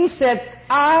heart that He said,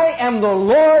 I am the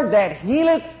Lord that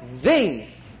healeth thee.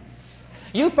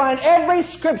 You find every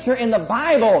scripture in the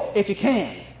Bible, if you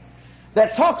can,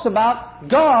 that talks about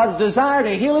God's desire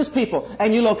to heal His people.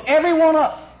 And you look every one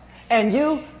up, and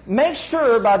you make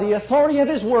sure by the authority of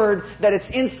His Word that it's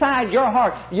inside your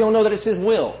heart. You'll know that it's His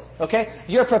will. Okay?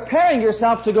 You're preparing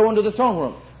yourself to go into the throne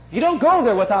room. You don't go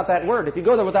there without that Word. If you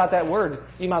go there without that Word,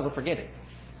 you might as well forget it.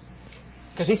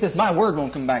 Because He says, my Word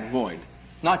won't come back void.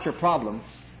 Not your problem.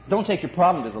 Don't take your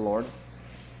problem to the Lord.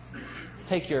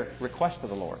 Take your request to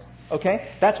the Lord. Okay?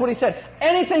 That's what He said.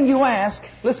 Anything you ask,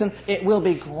 listen, it will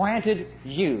be granted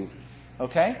you.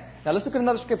 Okay? Now let's look at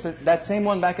another scripture. That same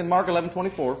one back in Mark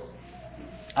 11:24.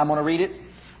 I'm going to read it.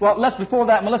 Well, before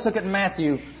that, let's look at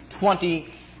Matthew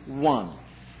 21.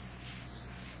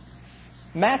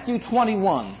 Matthew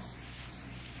 21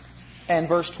 and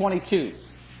verse 22.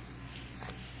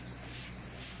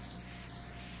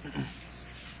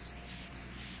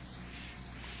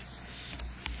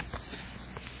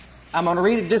 I'm going to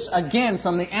read this again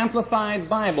from the Amplified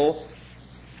Bible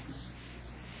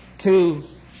to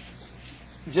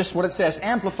just what it says,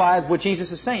 amplified what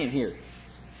Jesus is saying here.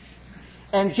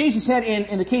 And Jesus said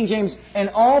in the King James, in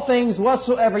all things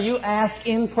whatsoever you ask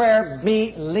in prayer,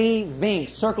 believing.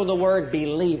 Circle the word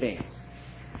believing.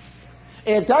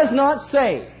 It does not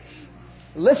say,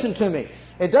 listen to me,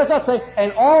 it does not say,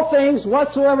 in all things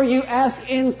whatsoever you ask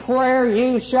in prayer,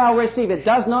 you shall receive. It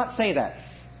does not say that.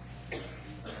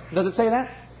 Does it say that?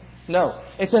 No.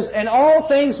 It says, in all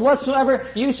things whatsoever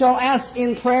you shall ask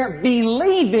in prayer,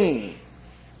 believing.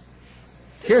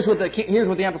 Here's what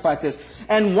the Amplified says.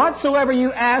 And whatsoever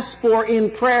you ask for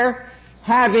in prayer,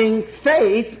 having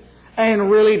faith and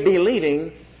really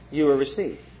believing, you will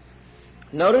receive.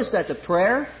 Notice that the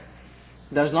prayer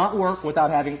does not work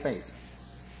without having faith.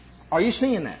 Are you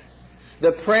seeing that?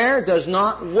 The prayer does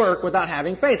not work without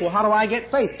having faith. Well, how do I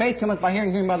get faith? Faith cometh by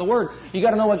hearing, hearing by the Word. You've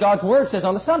got to know what God's Word says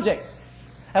on the subject.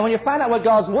 And when you find out what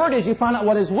God's Word is, you find out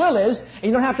what His will is, and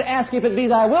you don't have to ask if it be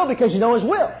Thy will because you know His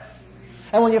will.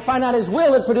 And when you find out His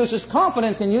will, it produces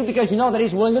confidence in you because you know that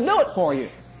He's willing to do it for you.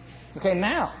 Okay,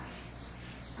 now,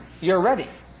 you're ready.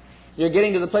 You're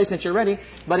getting to the place that you're ready.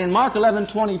 But in Mark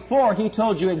 11:24, He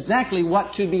told you exactly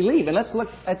what to believe. And let's look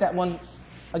at that one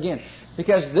again.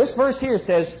 Because this verse here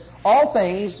says, all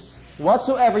things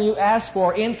whatsoever you ask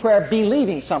for in prayer,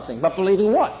 believing something. But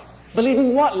believing what?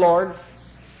 Believing what, Lord?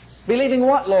 Believing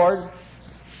what, Lord?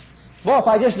 Well, if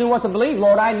I just knew what to believe,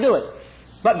 Lord, I'd do it.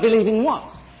 But believing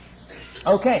what?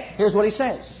 Okay, here's what He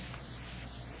says.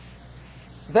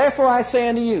 Therefore I say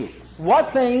unto you,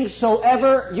 what things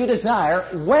soever you desire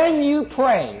when you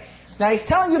pray. Now He's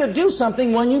telling you to do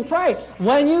something when you pray.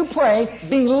 When you pray,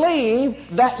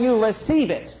 believe that you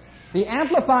receive it. The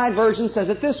Amplified Version says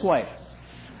it this way.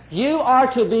 You are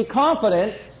to be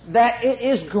confident that it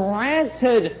is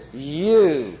granted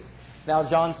you. Now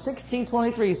John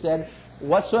 16:23 said,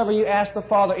 whatsoever you ask the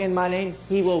Father in my name,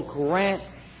 He will grant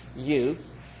you.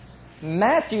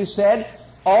 Matthew said,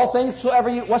 all things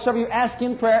whatsoever you ask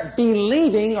in prayer,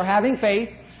 believing or having faith,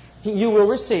 you will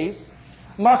receive.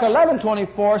 Mark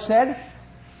 11:24 said,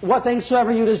 what things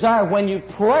soever you desire when you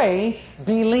pray,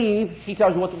 believe. He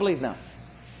tells you what to believe now.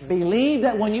 Believe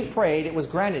that when you prayed, it was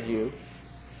granted you,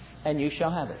 and you shall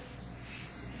have it.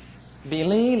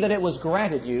 Believe that it was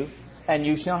granted you, and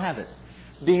you shall have it.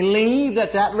 Believe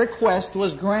that that request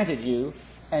was granted you,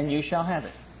 and you shall have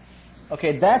it.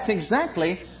 Okay, that's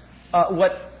exactly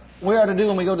what we are to do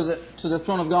when we go to the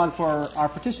throne of God for our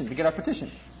petition, to get our petition.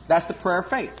 That's the prayer of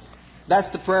faith. That's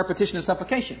the prayer, petition, and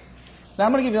supplication. Now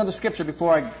I'm going to give you another scripture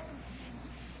before I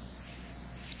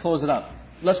close it up.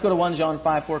 Let's go to 1 John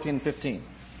 5:14 and 15.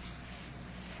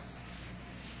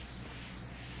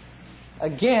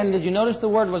 Again, did you notice the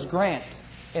word was grant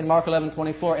in Mark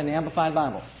 11:24 in the Amplified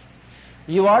Bible?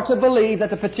 You are to believe that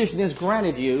the petition is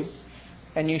granted you,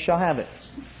 and you shall have it.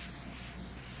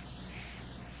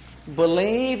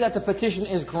 Believe that the petition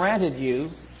is granted you,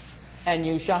 and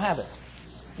you shall have it.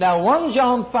 Now, 1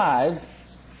 John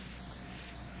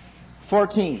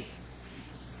 5:14.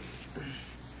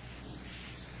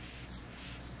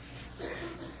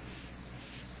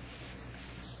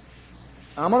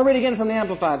 I'm going to read again from the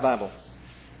Amplified Bible.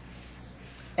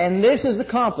 And this is the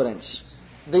confidence,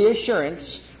 the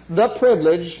assurance, the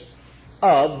privilege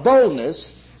of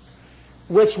boldness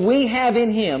which we have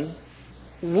in Him.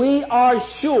 We are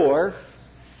sure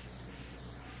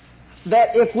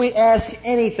that if we ask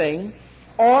anything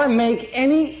or make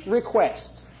any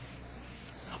request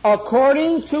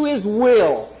according to His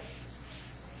will,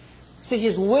 see,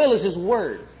 His will is His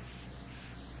Word.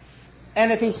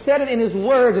 And if He said it in His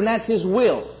Word, then that's His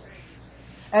will.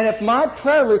 And if my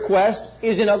prayer request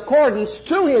is in accordance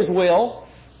to His will,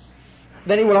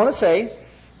 then He went on to say,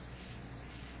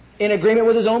 in agreement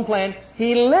with His own plan,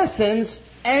 He listens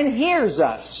and hears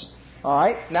us. All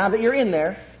right, now that you're in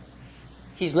there,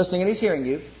 He's listening and He's hearing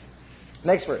you.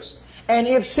 Next verse. And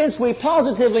if since we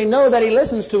positively know that He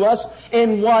listens to us,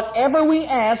 in whatever we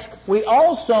ask, we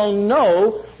also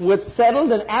know with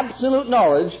settled and absolute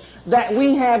knowledge that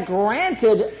we have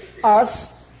granted us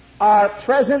our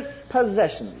present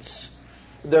possessions,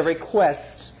 the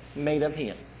requests made of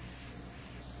Him.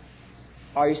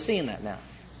 Are you seeing that now?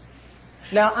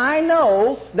 Now I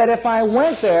know that if I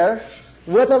went there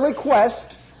with a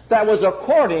request that was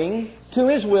according to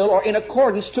His will or in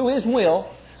accordance to His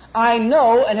will, I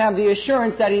know and have the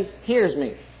assurance that He hears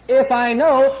me. If I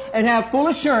know and have full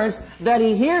assurance that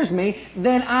He hears me,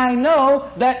 then I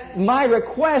know that my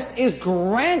request is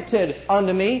granted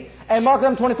unto me. And Mark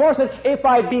 11:24 says, if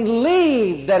I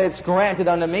believe that it's granted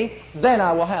unto me, then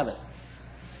I will have it.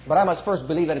 But I must first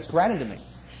believe that it's granted to me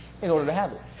in order to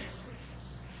have it.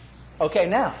 Okay,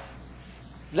 now,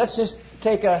 let's just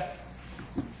take a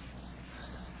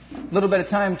little bit of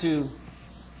time to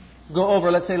go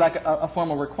over, let's say, like a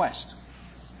formal request.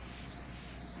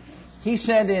 He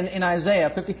said in Isaiah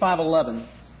 55:11,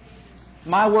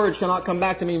 my word shall not come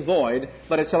back to me void,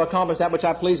 but it shall accomplish that which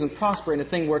I please and prosper in the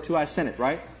thing whereto I sent it,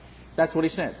 right? That's what He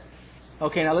said.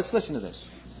 Okay, now let's listen to this.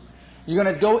 You're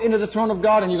going to go into the throne of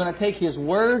God and you're going to take His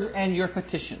word and your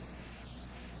petition.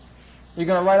 You're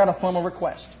going to write out a formal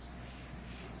request.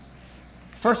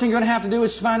 First thing you're going to have to do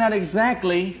is find out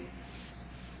exactly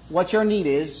what your need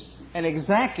is and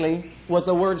exactly what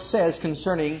the Word says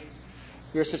concerning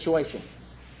your situation.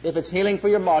 If it's healing for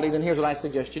your body, then here's what I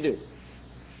suggest you do.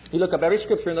 You look up every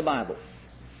scripture in the Bible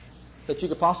that you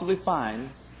could possibly find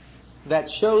that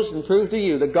shows and proves to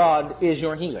you that God is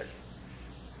your healer.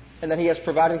 and that He has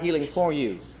provided healing for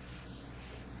you.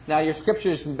 Now your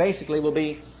scriptures basically will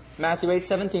be Matthew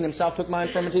 8:17, Himself took my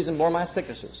infirmities and bore my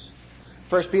sicknesses.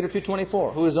 1 Peter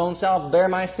 2:24, who His own self bare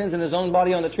my sins in His own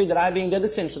body on the tree, that I being dead to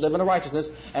sin should live unto righteousness,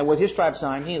 and with His stripes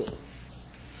I am healed.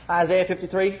 Isaiah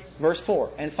 53, verse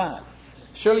 4 and 5.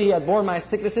 Surely He had borne my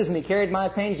sicknesses and He carried my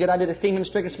pains, yet I did esteem Him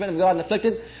stricken, smitten of God, and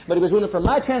afflicted. But He was wounded for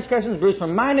my transgressions, bruised for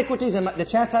my iniquities, and the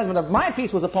chastisement of my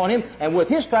peace was upon Him, and with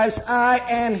His stripes I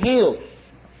am healed.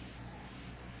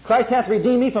 Christ hath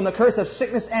redeemed me from the curse of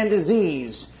sickness and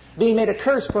disease, being made a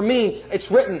curse for me. It's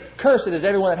written, cursed is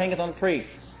everyone that hangeth on a tree,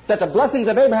 that the blessings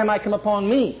of Abraham might come upon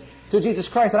me, to Jesus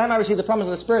Christ, that I might receive the promise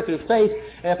of the Spirit through faith.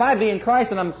 And if I be in Christ,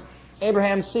 then I'm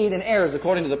Abraham's seed and heirs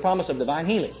according to the promise of divine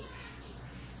healing.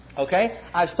 Okay?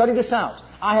 I've studied this out.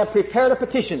 I have prepared a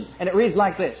petition, and it reads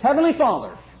like this. Heavenly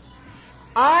Father,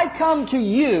 I come to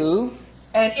you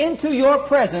and into your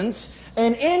presence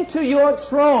and into your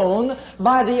throne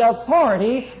by the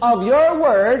authority of your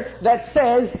word that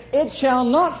says, it shall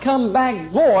not come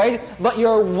back void, but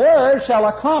your word shall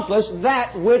accomplish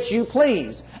that which you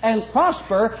please, and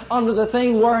prosper under the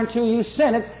thing whereunto you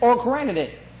sent it or granted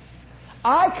it.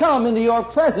 I come into your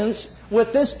presence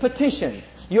with this petition.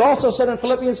 You also said in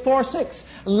Philippians 4:6,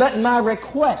 let my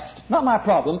request, not my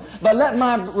problem, but let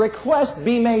my request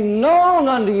be made known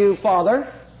unto you,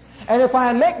 Father. And if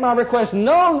I make my request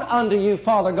known unto you,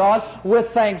 Father God,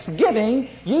 with thanksgiving,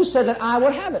 you said that I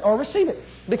would have it or receive it.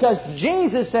 Because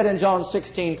Jesus said in John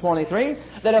 16:23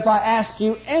 that if I ask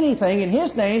you anything in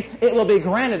His name, it will be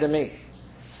granted to me.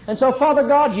 And so, Father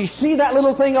God, you see that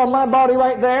little thing on my body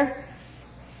right there?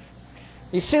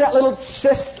 You see that little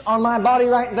cyst on my body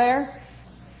right there?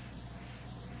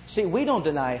 See, we don't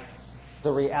deny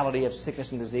the reality of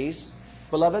sickness and disease,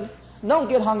 beloved. Don't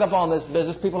get hung up on this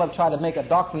business. People have tried to make a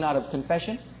doctrine out of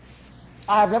confession.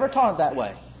 I've never taught it that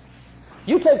way.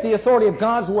 You take the authority of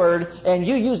God's Word and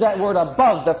you use that Word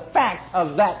above the fact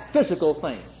of that physical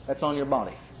thing that's on your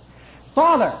body.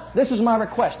 Father, this is my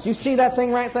request. You see that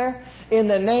thing right there? In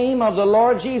the name of the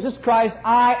Lord Jesus Christ,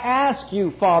 I ask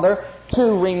you, Father,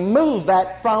 to remove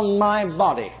that from my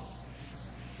body.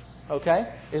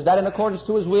 Okay? Is that in accordance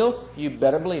to His will? You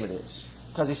better believe it is,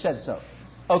 because He said so.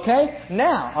 Okay?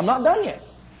 Now, I'm not done yet.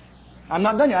 I'm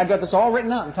not done yet. I've got this all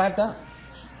written out and typed out.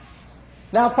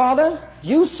 Now, Father,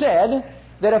 you said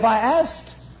that if I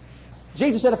asked,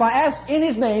 Jesus said, if I asked in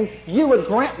His name, you would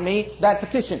grant me that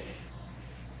petition.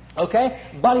 Okay?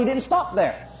 But He didn't stop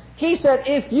there. He said,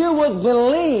 if you would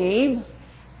believe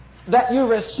that you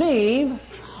receive,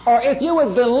 or if you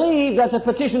would believe that the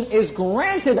petition is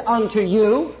granted unto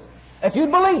you, if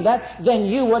you'd believe that, then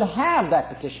you would have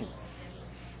that petition.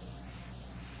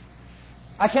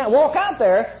 I can't walk out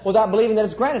there without believing that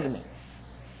it's granted to me.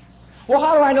 Well,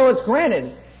 how do I know it's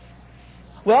granted?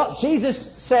 Well,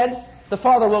 Jesus said, the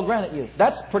Father will grant it you.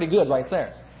 That's pretty good right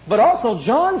there. But also,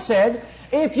 John said,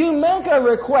 if you make a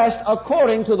request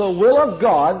according to the will of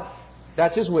God,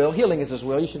 that's His will, healing is His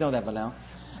will, you should know that by now.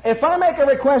 If I make a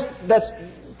request that's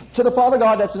to the Father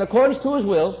God that's in accordance to His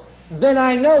will, then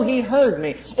I know He heard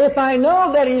me. If I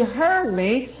know that He heard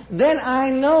me, then I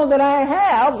know that I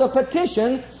have the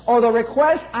petition or the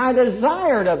request I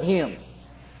desired of Him.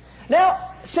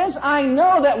 Now, since I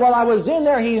know that while I was in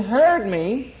there He heard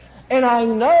me, and I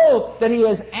know that He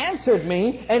has answered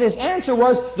me, and His answer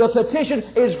was, the petition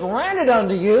is granted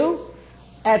unto you,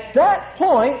 at that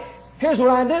point, here's what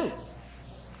I do.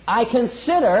 I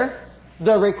consider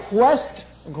the request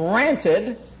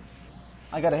granted.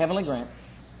 I got a heavenly grant.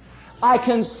 I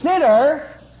consider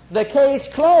the case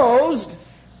closed,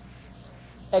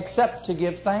 except to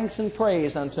give thanks and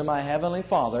praise unto my Heavenly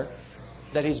Father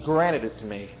that He's granted it to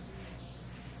me.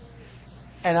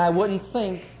 And I wouldn't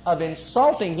think of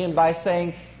insulting Him by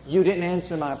saying, you didn't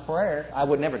answer my prayer. I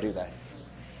would never do that.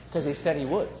 Because He said He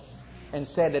would. And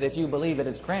said that if you believe that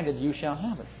it's granted, you shall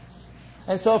have it.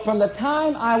 And so from the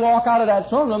time I walk out of that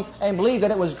throne room and believe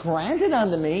that it was granted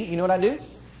unto me, you know what I do?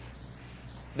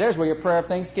 There's where your prayer of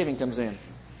thanksgiving comes in.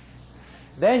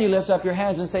 Then you lift up your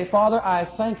hands and say, Father, I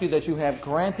thank you that you have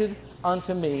granted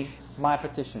unto me my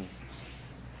petition.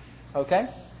 Okay?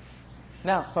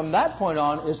 Now, from that point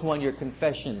on is when your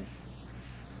confession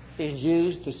is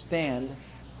used to stand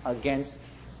against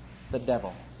the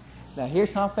devil. Now,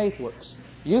 here's how faith works.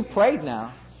 You've prayed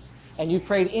now, and you've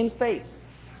prayed in faith.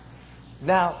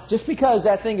 Now, just because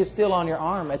that thing is still on your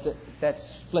arm at that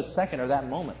split second or that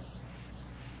moment,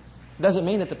 doesn't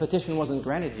mean that the petition wasn't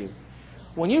granted you.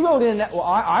 When you wrote in that, well,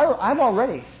 I've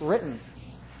already written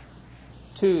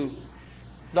to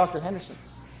Dr. Henderson.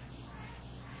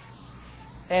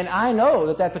 And I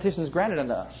know that petition is granted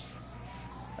unto us.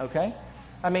 Okay?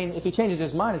 I mean, if he changes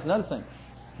his mind, it's another thing.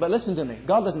 But listen to me.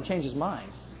 God doesn't change His mind.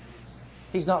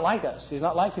 He's not like us. He's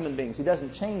not like human beings. He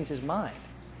doesn't change His mind.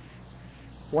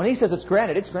 When He says it's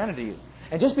granted to you.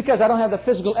 And just because I don't have the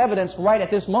physical evidence right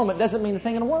at this moment doesn't mean a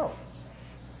thing in the world.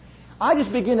 I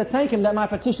just begin to thank Him that my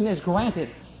petition is granted.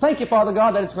 Thank you, Father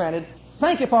God, that it's granted.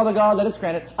 Thank you, Father God, that it's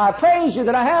granted. I praise You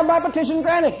that I have my petition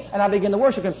granted. And I begin to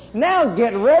worship Him. Now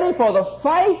get ready for the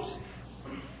fight.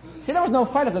 See, there was no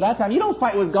fight up to that time. You don't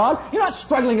fight with God. You're not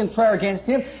struggling in prayer against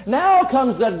Him. Now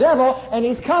comes the devil, and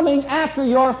he's coming after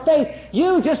your faith.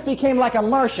 You just became like a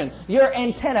Martian. Your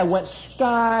antenna went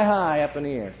sky high up in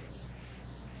the air.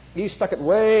 You stuck it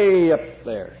way up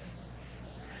there.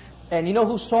 And you know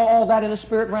who saw all that in the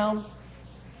spirit realm?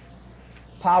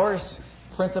 Powers,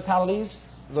 principalities,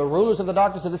 the rulers of the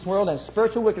darkness of this world, and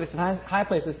spiritual wickedness in high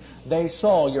places. They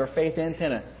saw your faith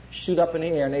antenna shoot up in the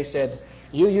air, and they said,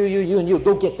 you, and you,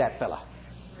 go get that fella.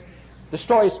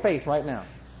 Destroy his faith right now.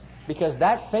 Because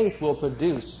that faith will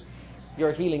produce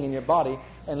your healing in your body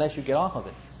unless you get off of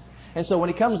it. And so when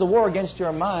it comes to war against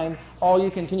your mind, all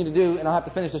you continue to do, and I'll have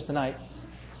to finish this tonight,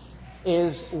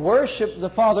 is worship the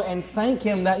Father and thank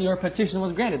Him that your petition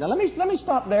was granted. Now let me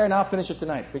stop there and I'll finish it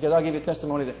tonight, because I'll give you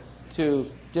testimony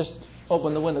to just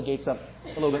open the window gates up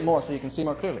a little bit more so you can see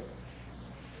more clearly.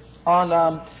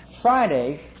 On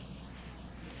Friday,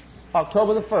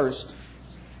 October the 1st,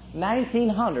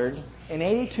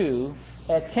 1982,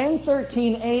 at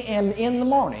 10:13 a.m. in the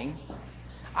morning,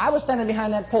 I was standing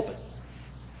behind that pulpit,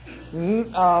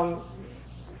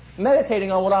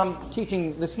 meditating on what I'm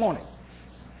teaching this morning.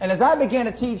 And as I began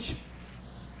to teach,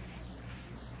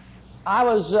 I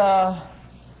was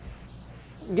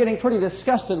getting pretty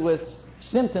disgusted with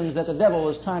symptoms that the devil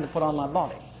was trying to put on my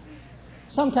body.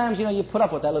 Sometimes, you put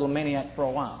up with that little maniac for a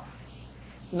while.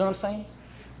 You know what I'm saying?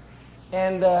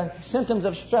 And symptoms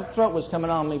of strep throat was coming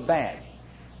on me bad.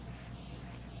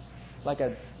 Like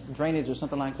a drainage or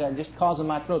something like that, just causing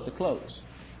my throat to close.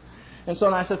 And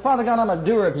so I said, Father God, I'm a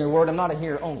doer of Your word. I'm not a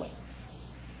hearer only.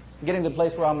 Getting to the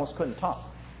place where I almost couldn't talk.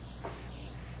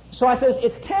 So I says,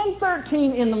 it's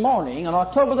 10:13 in the morning on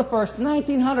October the 1st,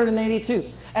 1982.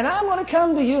 And I'm going to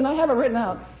come to You, and I have it written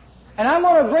out. And I'm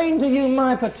going to bring to You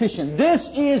my petition. This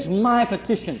is my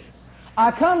petition.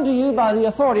 I come to You by the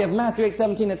authority of Matthew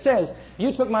 8:17 that says,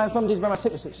 You took my infirmities by my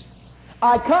sicknesses.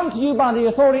 I come to You by the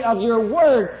authority of Your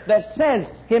word that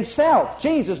says Himself,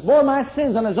 Jesus, bore my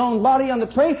sins on His own body on the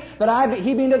tree, that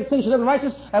He being dead, the sin should live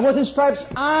righteous, and with His stripes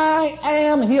I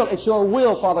am healed. It's Your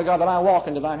will, Father God, that I walk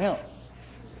in divine health.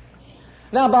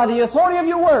 Now, by the authority of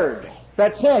Your word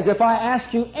that says, if I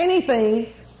ask You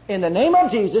anything in the name of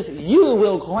Jesus, You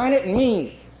will grant it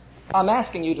me. I'm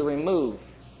asking You to remove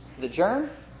the germ,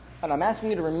 and I'm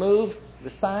asking You to remove the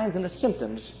signs and the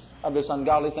symptoms of this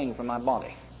ungodly thing from my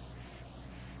body.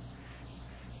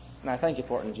 And I thank You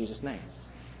for it in Jesus' name.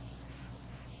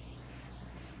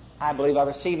 I believe I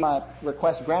received my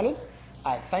request granted.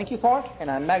 I thank You for it, and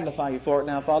I magnify You for it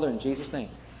now, Father, in Jesus' name.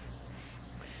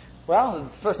 Well, the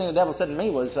first thing the devil said to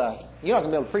me was, you're not going to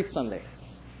be able to preach Sunday.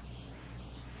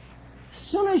 As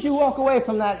soon as you walk away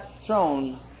from that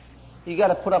throne, you got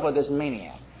to put up with this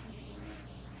maniac.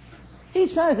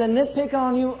 He tries to nitpick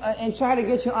on you and try to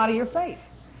get you out of your faith.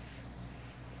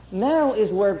 Now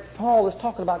is where Paul is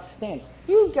talking about stand.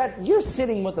 You're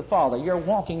sitting with the Father. You're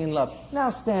walking in love.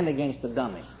 Now stand against the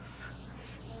dummy.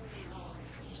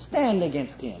 Stand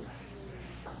against him.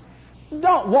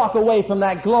 Don't walk away from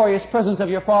that glorious presence of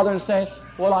your Father and say,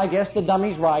 well, I guess the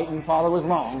dummy's right and Father was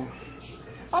wrong.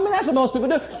 I mean, that's what most people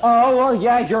do. Oh, well,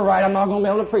 yeah, you're right. I'm not going to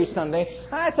be able to preach Sunday.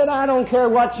 I said, I don't care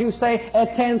what you say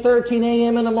at 10:13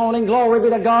 a.m. in the morning. Glory be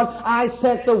to God. I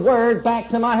sent the Word back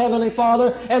to my Heavenly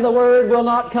Father, and the Word will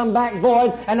not come back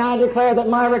void. And I declare that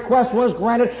my request was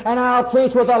granted, and I'll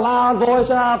preach with a loud voice,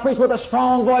 and I'll preach with a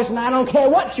strong voice, and I don't care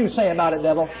what you say about it,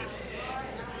 devil.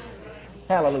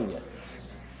 Hallelujah.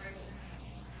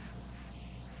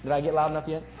 Did I get loud enough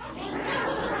yet?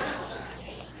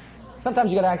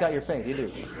 Sometimes you got to act out your faith. You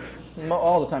do.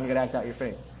 All the time you got to act out your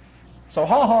faith. So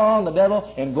ha on the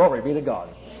devil and glory be to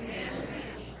God.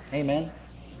 Amen.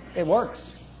 It works.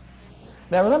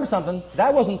 Now remember something.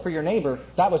 That wasn't for your neighbor.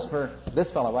 That was for this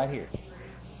fellow right here.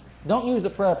 Don't use the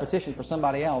prayer petition for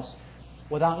somebody else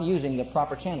without using the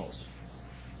proper channels.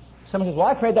 Someone says, well,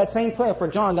 I prayed that same prayer for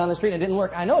John down the street and it didn't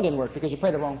work. I know it didn't work because you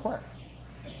prayed the wrong prayer.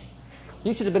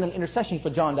 You should have been an intercession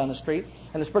for John down the street,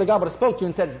 and the Spirit of God would have spoke to you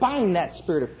and said, bind that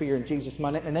spirit of fear in Jesus'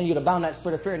 name, and then you'd have bound that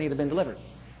spirit of fear and he'd have been delivered.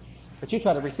 But you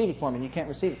try to receive it for me, and you can't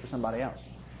receive it for somebody else.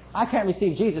 I can't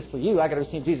receive Jesus for you. I got to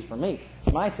receive Jesus for me,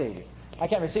 my Savior. I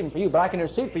can't receive Him for you, but I can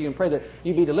receive for you and pray that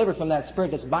you be delivered from that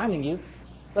spirit that's binding you.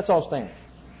 Let's all stand.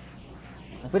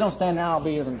 If we don't stand now, I'll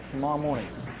be here tomorrow morning.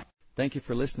 Thank you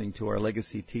for listening to our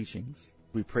legacy teachings.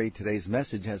 We pray today's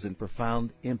message has a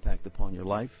profound impact upon your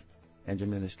life and your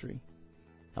ministry.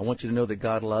 I want you to know that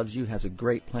God loves you, has a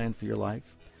great plan for your life.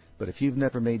 But if you've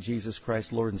never made Jesus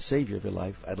Christ Lord and Savior of your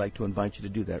life, I'd like to invite you to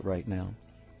do that right now.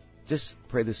 Just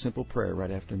pray this simple prayer right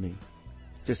after me.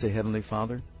 Just say, Heavenly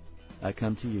Father, I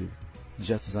come to you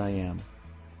just as I am.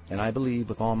 And I believe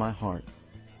with all my heart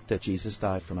that Jesus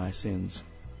died for my sins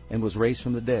and was raised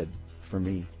from the dead for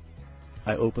me.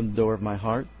 I open the door of my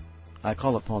heart. I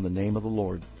call upon the name of the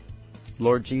Lord.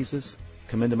 Lord Jesus,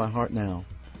 come into my heart now.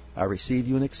 I receive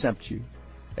you and accept you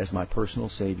as my personal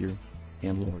Savior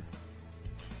and Lord.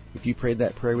 If you prayed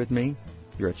that prayer with me,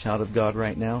 you're a child of God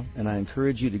right now, and I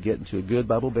encourage you to get into a good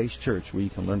Bible-based church where you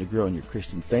can learn to grow in your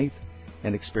Christian faith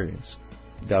and experience.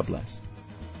 God bless.